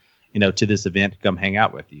person, to this event to come hang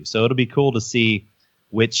out with you. So it'll be cool to see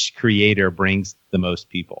which creator brings the most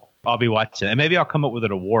people. I'll be watching, and maybe I'll come up with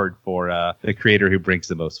an award for the creator who brings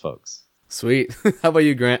the most folks. Sweet. How about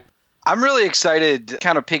you, Grant? I'm really excited to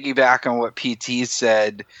kind of piggyback on what PT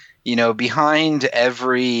said. Behind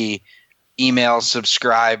every email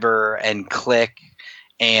subscriber and click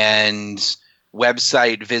and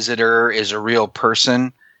website visitor is a real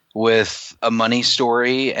person with a money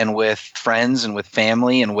story and with friends and with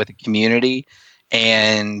family and with a community.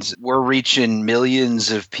 And we're reaching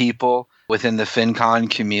millions of people within the FinCon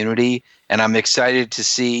community. And I'm excited to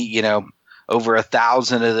see, over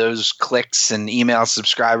 1,000 of those clicks and email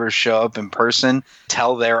subscribers show up in person,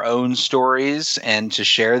 tell their own stories and to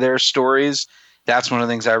share their stories. That's one of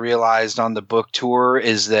the things I realized on the book tour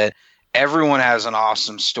is that everyone has an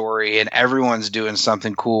awesome story and everyone's doing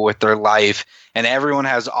something cool with their life and everyone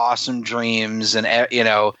has awesome dreams. And,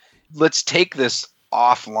 let's take this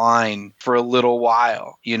offline for a little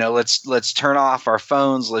while. Let's turn off our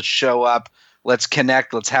phones. Let's show up. Let's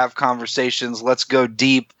connect. Let's have conversations. Let's go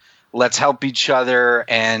deep. Let's help each other.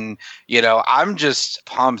 And, I'm just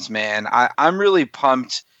pumped, man. I'm really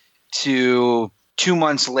pumped to 2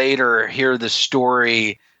 months later hear the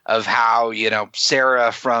story of how,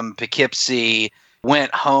 Sarah from Poughkeepsie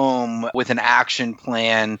went home with an action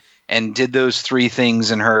plan and did those 3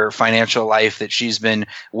 things in her financial life that she's been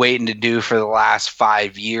waiting to do for the last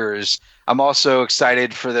 5 years. I'm also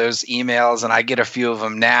excited for those emails, and I get a few of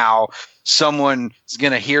them now. Someone is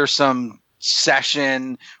going to hear some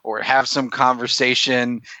session or have some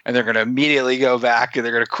conversation, and they're going to immediately go back and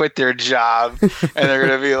they're going to quit their job and they're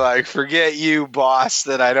going to be like, forget you, boss,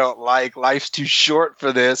 that I don't like. Life's too short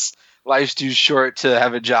for this. Life's too short to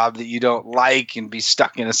have a job that you don't like and be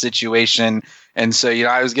stuck in a situation. And so,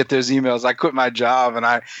 I always get those emails. I quit my job and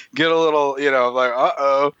I get a little, like,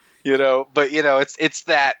 uh-oh, but it's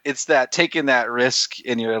that taking that risk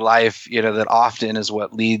in your life, that often is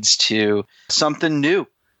what leads to something new.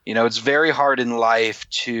 It's very hard in life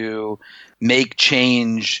to make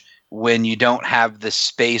change when you don't have the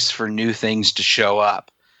space for new things to show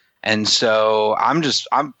up. And so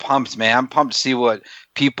I'm pumped, man. I'm pumped to see what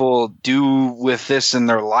people do with this in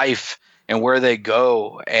their life and where they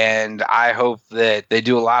go. And I hope that they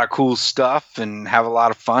do a lot of cool stuff and have a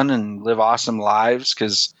lot of fun and live awesome lives.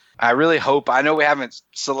 Because I really hope, I know we haven't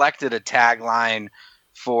selected a tagline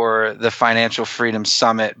for the Financial Freedom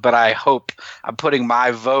Summit, but I hope I'm putting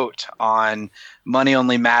my vote on money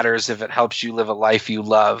only matters if it helps you live a life you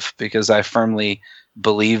love, because I firmly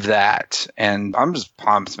believe that. And I'm just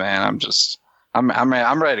pumped, man.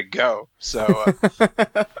 I'm ready to go. So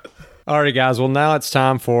all right, guys. Well, now it's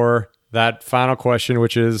time for that final question,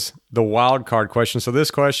 which is the wild card question. So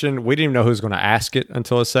this question, we didn't even know who was going to ask it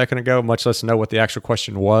until a second ago, much less know what the actual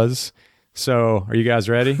question was. So are you guys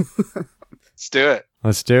ready? Let's do it.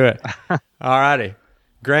 Let's do it. All righty.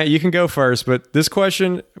 Grant, you can go first, but this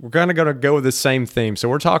question, we're going to go with the same theme. So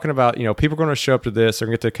we're talking about, people are going to show up to this. They're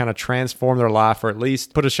going to get to kind of transform their life or at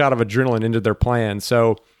least put a shot of adrenaline into their plan.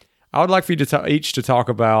 So I would like for you to each to talk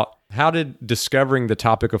about how did discovering the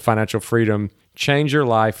topic of financial freedom change your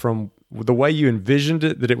life from the way you envisioned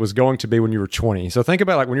it that it was going to be when you were 20. So think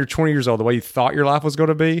about like when you're 20 years old, the way you thought your life was going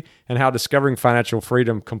to be and how discovering financial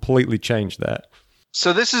freedom completely changed that.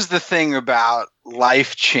 So this is the thing about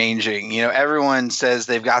life-changing. Everyone says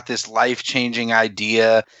they've got this life-changing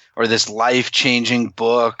idea or this life-changing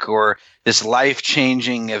book or this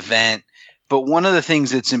life-changing event. But one of the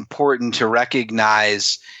things that's important to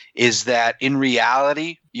recognize is that in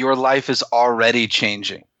reality, your life is already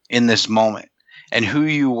changing in this moment. And who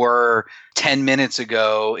you were 10 minutes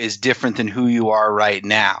ago is different than who you are right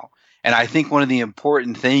now. And I think one of the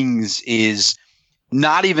important things is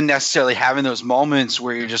not even necessarily having those moments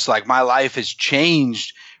where you're just like, my life has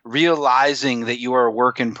changed, realizing that you are a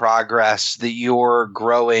work in progress, that you're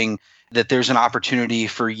growing, that there's an opportunity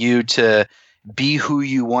for you to be who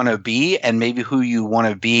you want to be, and maybe who you want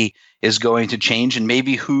to be is going to change, and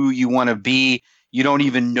maybe who you want to be you don't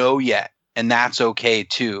even know yet, and that's okay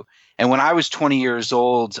too. And when I was 20 years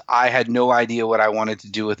old, I had no idea what I wanted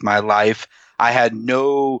to do with my life. I had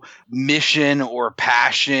no mission or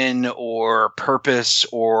passion or purpose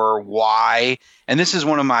or why. And this is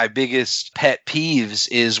one of my biggest pet peeves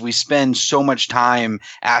is we spend so much time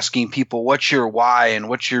asking people, what's your why and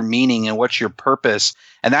what's your meaning and what's your purpose?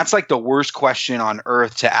 And that's like the worst question on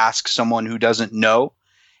earth to ask someone who doesn't know.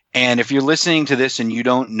 And if you're listening to this and you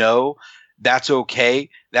don't know, that's okay.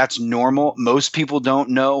 That's normal. Most people don't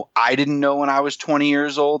know. I didn't know when I was 20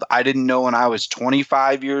 years old. I didn't know when I was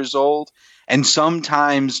 25 years old. And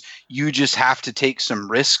sometimes you just have to take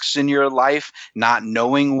some risks in your life, not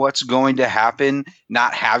knowing what's going to happen,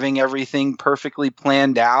 not having everything perfectly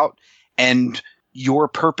planned out, and your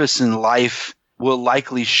purpose in life will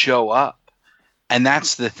likely show up. And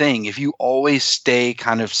that's the thing. If you always stay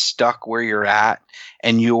kind of stuck where you're at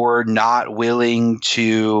and you're not willing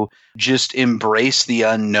to just embrace the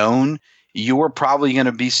unknown, you're probably going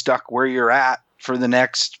to be stuck where you're at for the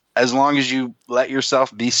next, as long as you let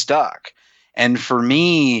yourself be stuck. And for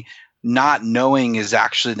me, not knowing is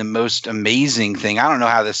actually the most amazing thing. I don't know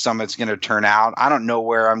how this summit's going to turn out. I don't know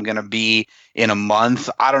where I'm going to be in a month.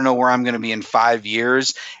 I don't know where I'm going to be in 5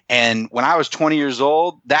 years. And when I was 20 years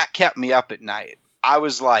old, that kept me up at night. I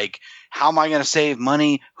was like, how am I going to save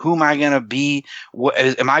money? Who am I going to be?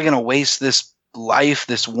 Am I going to waste this life,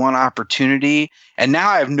 this one opportunity? And now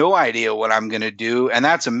I have no idea what I'm going to do. And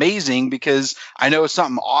that's amazing because I know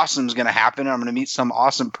something awesome is going to happen. I'm going to meet some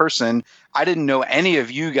awesome person. I didn't know any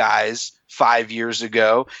of you guys 5 years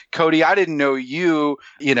ago. Cody, I didn't know you,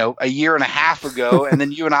 a year and a half ago. And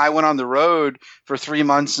then you and I went on the road for 3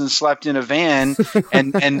 months and slept in a van.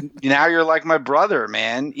 And now you're like my brother,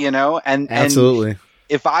 man, and Absolutely. And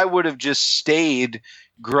if I would have just stayed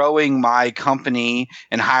growing my company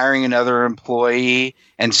and hiring another employee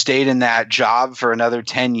and stayed in that job for another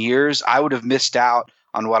 10 years, I would have missed out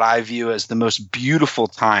on what I view as the most beautiful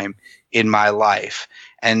time in my life.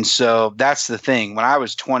 And so that's the thing. When I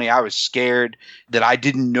was 20, I was scared that I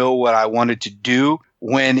didn't know what I wanted to do,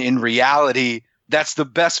 when in reality, that's the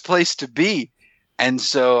best place to be. And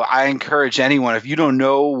so I encourage anyone, if you don't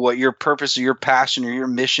know what your purpose or your passion or your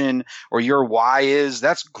mission or your why is,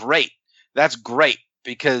 that's great. That's great,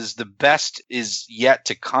 because the best is yet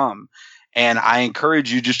to come. And I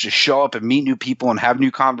encourage you just to show up and meet new people and have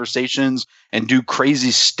new conversations and do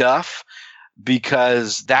crazy stuff,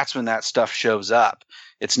 because that's when that stuff shows up.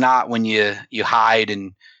 It's not when you hide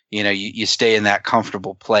and you stay in that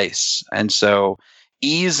comfortable place. And so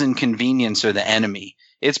ease and convenience are the enemy.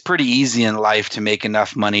 It's pretty easy in life to make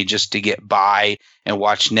enough money just to get by and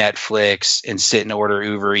watch Netflix and sit and order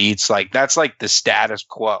Uber Eats. Like, that's like the status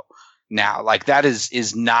quo now. Like, that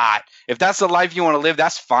is not, if that's the life you want to live,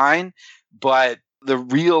 that's fine. But the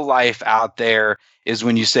real life out there is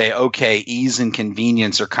when you say, okay, ease and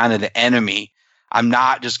convenience are kind of the enemy. I'm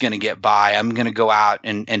not just going to get by. I'm going to go out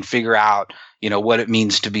and figure out, what it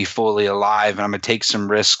means to be fully alive. And I'm going to take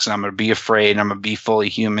some risks, and I'm going to be afraid, and I'm going to be fully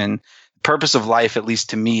human. The purpose of life, at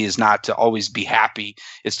least to me, is not to always be happy.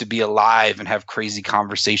 It's to be alive and have crazy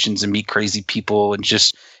conversations and meet crazy people and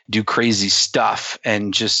just do crazy stuff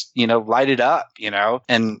and just, light it up,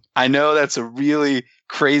 And I know that's a really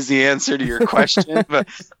crazy answer to your question, but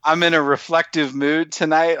I'm in a reflective mood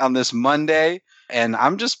tonight on this Monday. And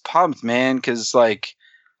I'm just pumped, man, because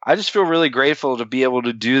I just feel really grateful to be able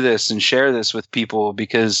to do this and share this with people,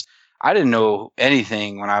 because I didn't know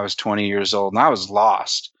anything when I was 20 years old, and I was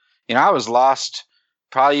lost. I was lost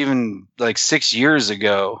probably even 6 years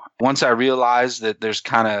ago. Once I realized that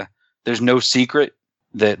there's no secret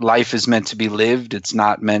that life is meant to be lived. It's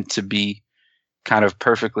not meant to be kind of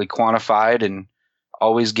perfectly quantified, and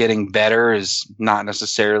always getting better is not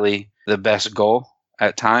necessarily the best goal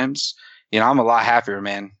at times. I'm a lot happier,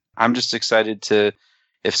 man. I'm just excited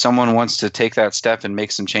if someone wants to take that step and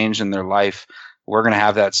make some change in their life, we're going to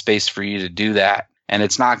have that space for you to do that. And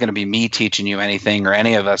it's not going to be me teaching you anything or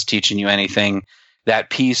any of us teaching you anything. That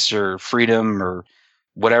peace or freedom or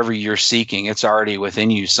whatever you're seeking, it's already within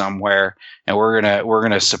you somewhere. And we're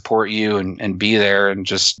going to support you and be there and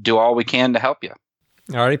just do all we can to help you.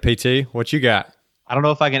 All right, PT, what you got? I don't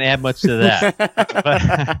know if I can add much to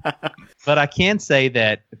that, but I can say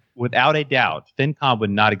that without a doubt, FinCon would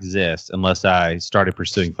not exist unless I started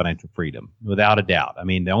pursuing financial freedom. Without a doubt. I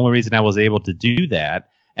mean, the only reason I was able to do that,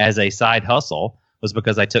 as a side hustle was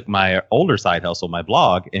because I took my older side hustle, my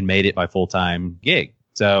blog, and made it my full-time gig.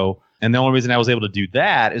 So, and the only reason I was able to do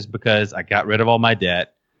that is because I got rid of all my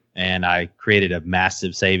debt and I created a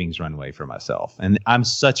massive savings runway for myself. And I'm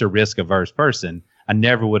such a risk-averse person. I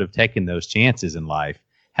never would have taken those chances in life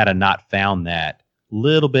had I not found that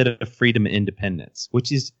little bit of freedom and independence,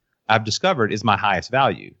 which is, I've discovered, is my highest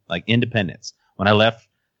value, like independence. When I left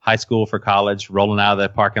high school for college, rolling out of the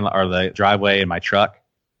parking lot or the driveway in my truck,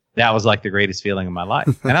 that was like the greatest feeling of my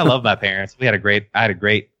life. And I love my parents. I had a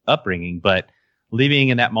great upbringing, but leaving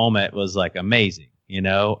in that moment was like amazing, you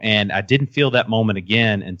know? And I didn't feel that moment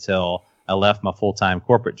again until I left my full-time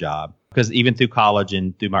corporate job. Because even through college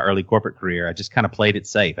and through my early corporate career, I just kind of played it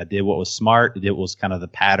safe. I did what was smart. I did what was kind of the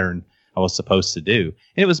pattern I was supposed to do.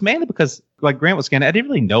 And it was mainly because, like Grant was saying, I didn't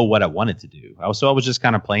really know what I wanted to do. I was just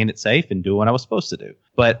kind of playing it safe and doing what I was supposed to do.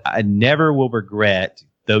 But I never will regret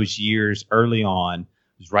those years early on.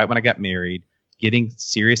 It was right when I got married, getting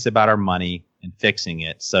serious about our money and fixing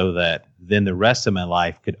it so that then the rest of my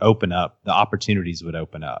life could open up, the opportunities would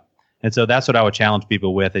open up. And so that's what I would challenge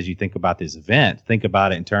people with as you think about this event. Think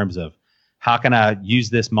about it in terms of how can I use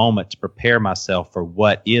this moment to prepare myself for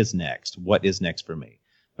what is next? What is next for me?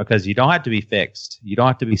 Because you don't have to be fixed. You don't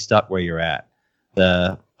have to be stuck where you're at.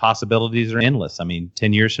 The possibilities are endless. I mean,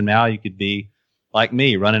 10 years from now, you could be like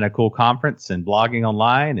me, running a cool conference and blogging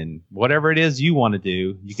online, and whatever it is you want to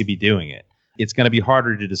do, you could be doing it. It's going to be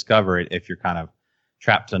harder to discover it if you're kind of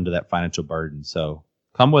trapped under that financial burden. So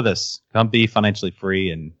come with us, come be financially free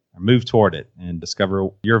and move toward it and discover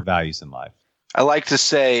your values in life. I like to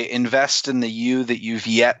say, invest in the you that you've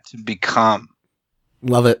yet to become.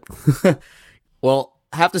 Love it. Well,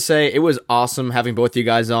 I have to say, it was awesome having both you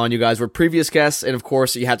guys on. You guys were previous guests, and of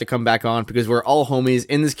course, you had to come back on because we're all homies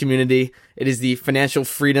in this community. It is the financial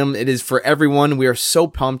freedom. It is for everyone. We are so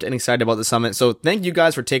pumped and excited about the summit. So thank you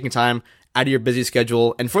guys for taking time out of your busy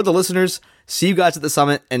schedule. And for the listeners, see you guys at the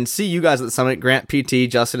summit and see you guys at the summit. Grant, PT,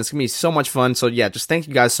 Justin, it's going to be so much fun. So yeah, just thank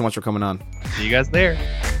you guys so much for coming on. See you guys there.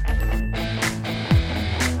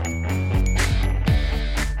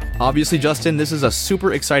 Obviously, Justin, this is a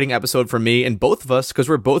super exciting episode for me and both of us because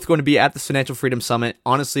we're both going to be at the Financial Freedom Summit.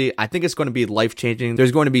 Honestly, I think it's going to be life-changing.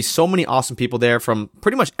 There's going to be so many awesome people there from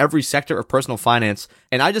pretty much every sector of personal finance,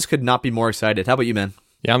 and I just could not be more excited. How about you, man?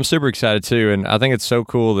 Yeah, I'm super excited too, and I think it's so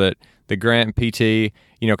cool that the Grant and PT,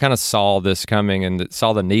 kind of saw this coming and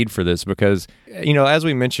saw the need for this because, as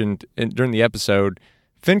we mentioned during the episode,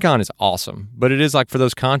 FinCon is awesome, but it is like for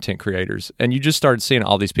those content creators. And you just started seeing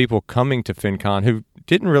all these people coming to FinCon who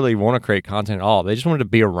didn't really want to create content at all. They just wanted to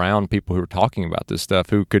be around people who were talking about this stuff,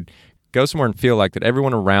 who could go somewhere and feel like that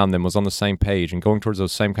everyone around them was on the same page and going towards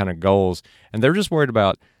those same kind of goals. And they're just worried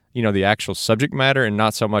about, the actual subject matter and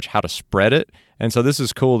not so much how to spread it. And so this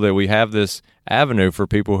is cool that we have this avenue for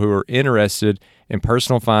people who are interested in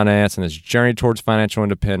personal finance and this journey towards financial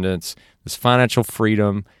independence, this financial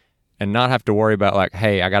freedom, and not have to worry about like,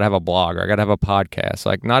 hey, I got to have a blog or I got to have a podcast.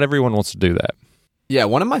 Like, not everyone wants to do that. Yeah,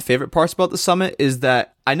 one of my favorite parts about the summit is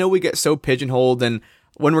that I know we get so pigeonholed, and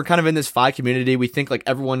when we're kind of in this FI community, we think like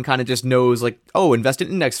everyone kind of just knows like, oh, invest in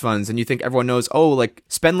index funds, and you think everyone knows, oh, like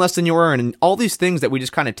spend less than you earn, and all these things that we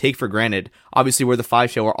just kind of take for granted. Obviously, we're the FI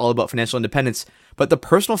show, we're all about financial independence, but the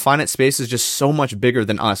personal finance space is just so much bigger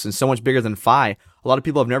than us and so much bigger than FI. A lot of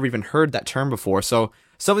people have never even heard that term before, so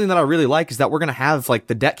something that I really like is that we're going to have like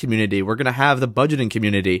the debt community. We're going to have the budgeting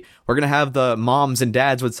community. We're going to have the moms and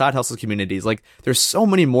dads with side hustle communities. Like there's so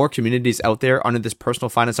many more communities out there under this personal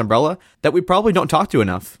finance umbrella that we probably don't talk to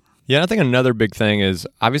enough. Yeah, I think another big thing is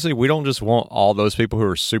obviously we don't just want all those people who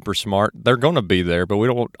are super smart. They're going to be there, but we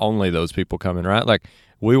don't want only those people coming, right? Like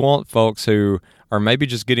we want folks who are maybe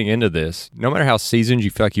just getting into this. No matter how seasoned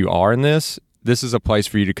you feel like you are in this is a place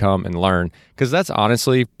for you to come and learn. Because that's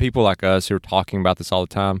honestly, people like us who are talking about this all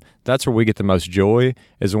the time, that's where we get the most joy,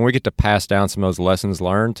 is when we get to pass down some of those lessons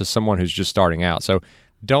learned to someone who's just starting out. So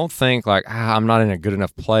don't think like, I'm not in a good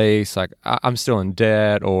enough place, like I'm still in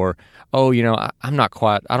debt, or, oh, I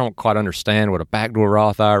don't quite understand what a backdoor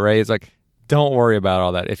Roth IRA is. Like, don't worry about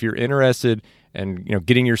all that. If you're interested in,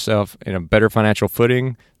 getting yourself in a better financial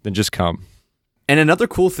footing, then just come. And another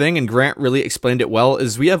cool thing, and Grant really explained it well,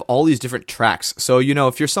 is we have all these different tracks. So,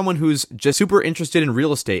 if you're someone who's just super interested in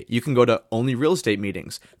real estate, you can go to only real estate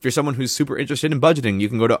meetings. If you're someone who's super interested in budgeting, you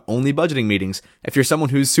can go to only budgeting meetings. If you're someone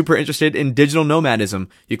who's super interested in digital nomadism,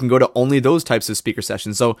 you can go to only those types of speaker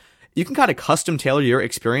sessions. So you can kind of custom tailor your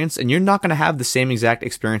experience, and you're not going to have the same exact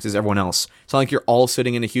experience as everyone else. It's not like you're all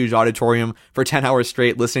sitting in a huge auditorium for 10 hours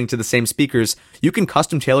straight listening to the same speakers. You can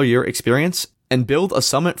custom tailor your experience and build a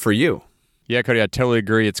summit for you. Yeah, Cody, I totally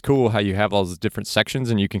agree. It's cool how you have all those different sections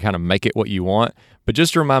and you can kind of make it what you want. But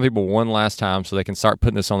just to remind people one last time so they can start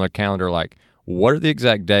putting this on their calendar, like, what are the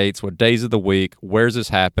exact dates? What days of the week? Where's this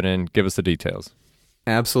happening? Give us the details.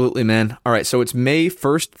 Absolutely, man. All right, so it's May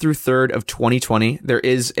 1st through 3rd of 2020. There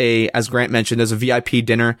is as Grant mentioned, there's a VIP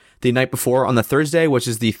dinner the night before on the Thursday, which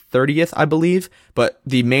is the 30th, I believe. But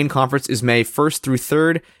the main conference is May 1st through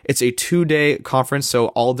 3rd. It's a 2-day conference, so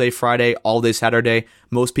all day Friday, all day Saturday.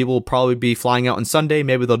 Most people will probably be flying out on Sunday.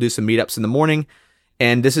 Maybe they'll do some meetups in the morning.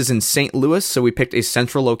 And this is in St. Louis, so we picked a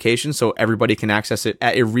central location so everybody can access it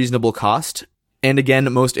at a reasonable cost. And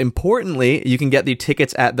again, most importantly, you can get the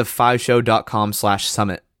tickets at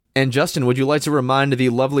the5show.com/summit. And Justin, would you like to remind the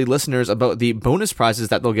lovely listeners about the bonus prizes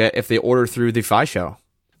that they'll get if they order through the 5 Show?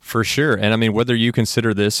 For sure. And I mean, whether you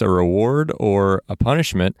consider this a reward or a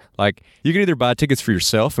punishment, like you can either buy tickets for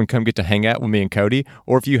yourself and come get to hang out with me and Cody,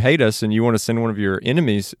 or if you hate us and you want to send one of your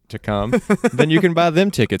enemies to come, then you can buy them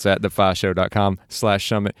tickets at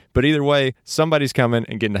the5show.com/summit. But either way, somebody's coming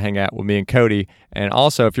and getting to hang out with me and Cody. And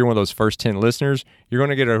also, if you're one of those first 10 listeners, you're going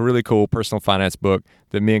to get a really cool personal finance book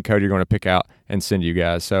that me and Cody are going to pick out and send you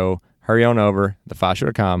guys. So hurry on over,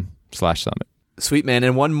 the5show.com/summit. Sweet, man.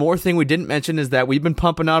 And one more thing we didn't mention is that we've been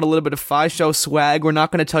pumping out a little bit of 5 Show swag. We're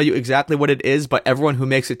not going to tell you exactly what it is, but everyone who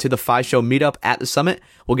makes it to the 5 Show meetup at the summit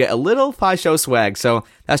will get a little 5 Show swag. So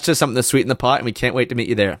that's just something to sweeten the pot, and we can't wait to meet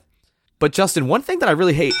you there. But Justin, one thing that I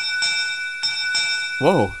really hate...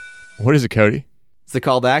 Whoa. What is it, Cody? It's the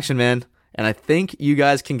call to action, man. And I think you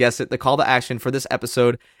guys can guess it. The call to action for this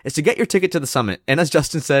episode is to get your ticket to the summit. And as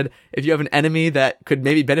Justin said, if you have an enemy that could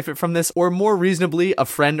maybe benefit from this, or more reasonably, a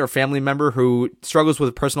friend or family member who struggles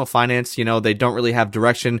with personal finance, they don't really have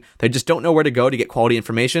direction, they just don't know where to go to get quality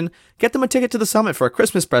information, get them a ticket to the summit for a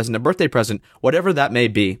Christmas present, a birthday present, whatever that may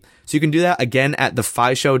be. So you can do that again at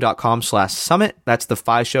the5show.com/summit. That's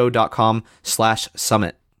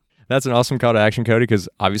the5show.com/summit. That's an awesome call to action, Cody, because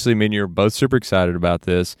obviously me and you are both super excited about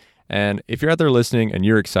this. And if you're out there listening and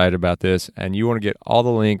you're excited about this and you want to get all the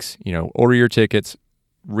links, order your tickets,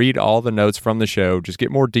 read all the notes from the show, just get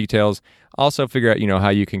more details. Also figure out, how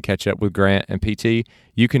you can catch up with Grant and PT.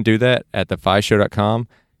 You can do that at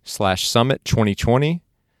the5show.com/summit2020.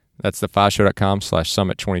 That's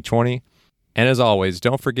the5show.com/summit2020. And as always,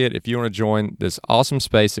 don't forget, if you want to join this awesome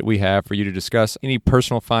space that we have for you to discuss any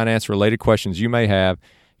personal finance related questions you may have,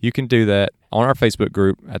 you can do that on our Facebook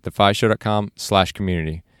group at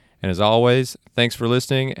the5show.com/community. And as always, thanks for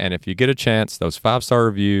listening. And if you get a chance, those 5-star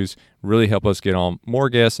reviews really help us get on more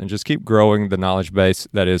guests and just keep growing the knowledge base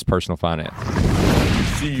that is personal finance.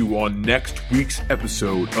 See you on next week's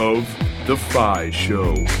episode of The 5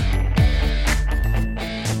 Show.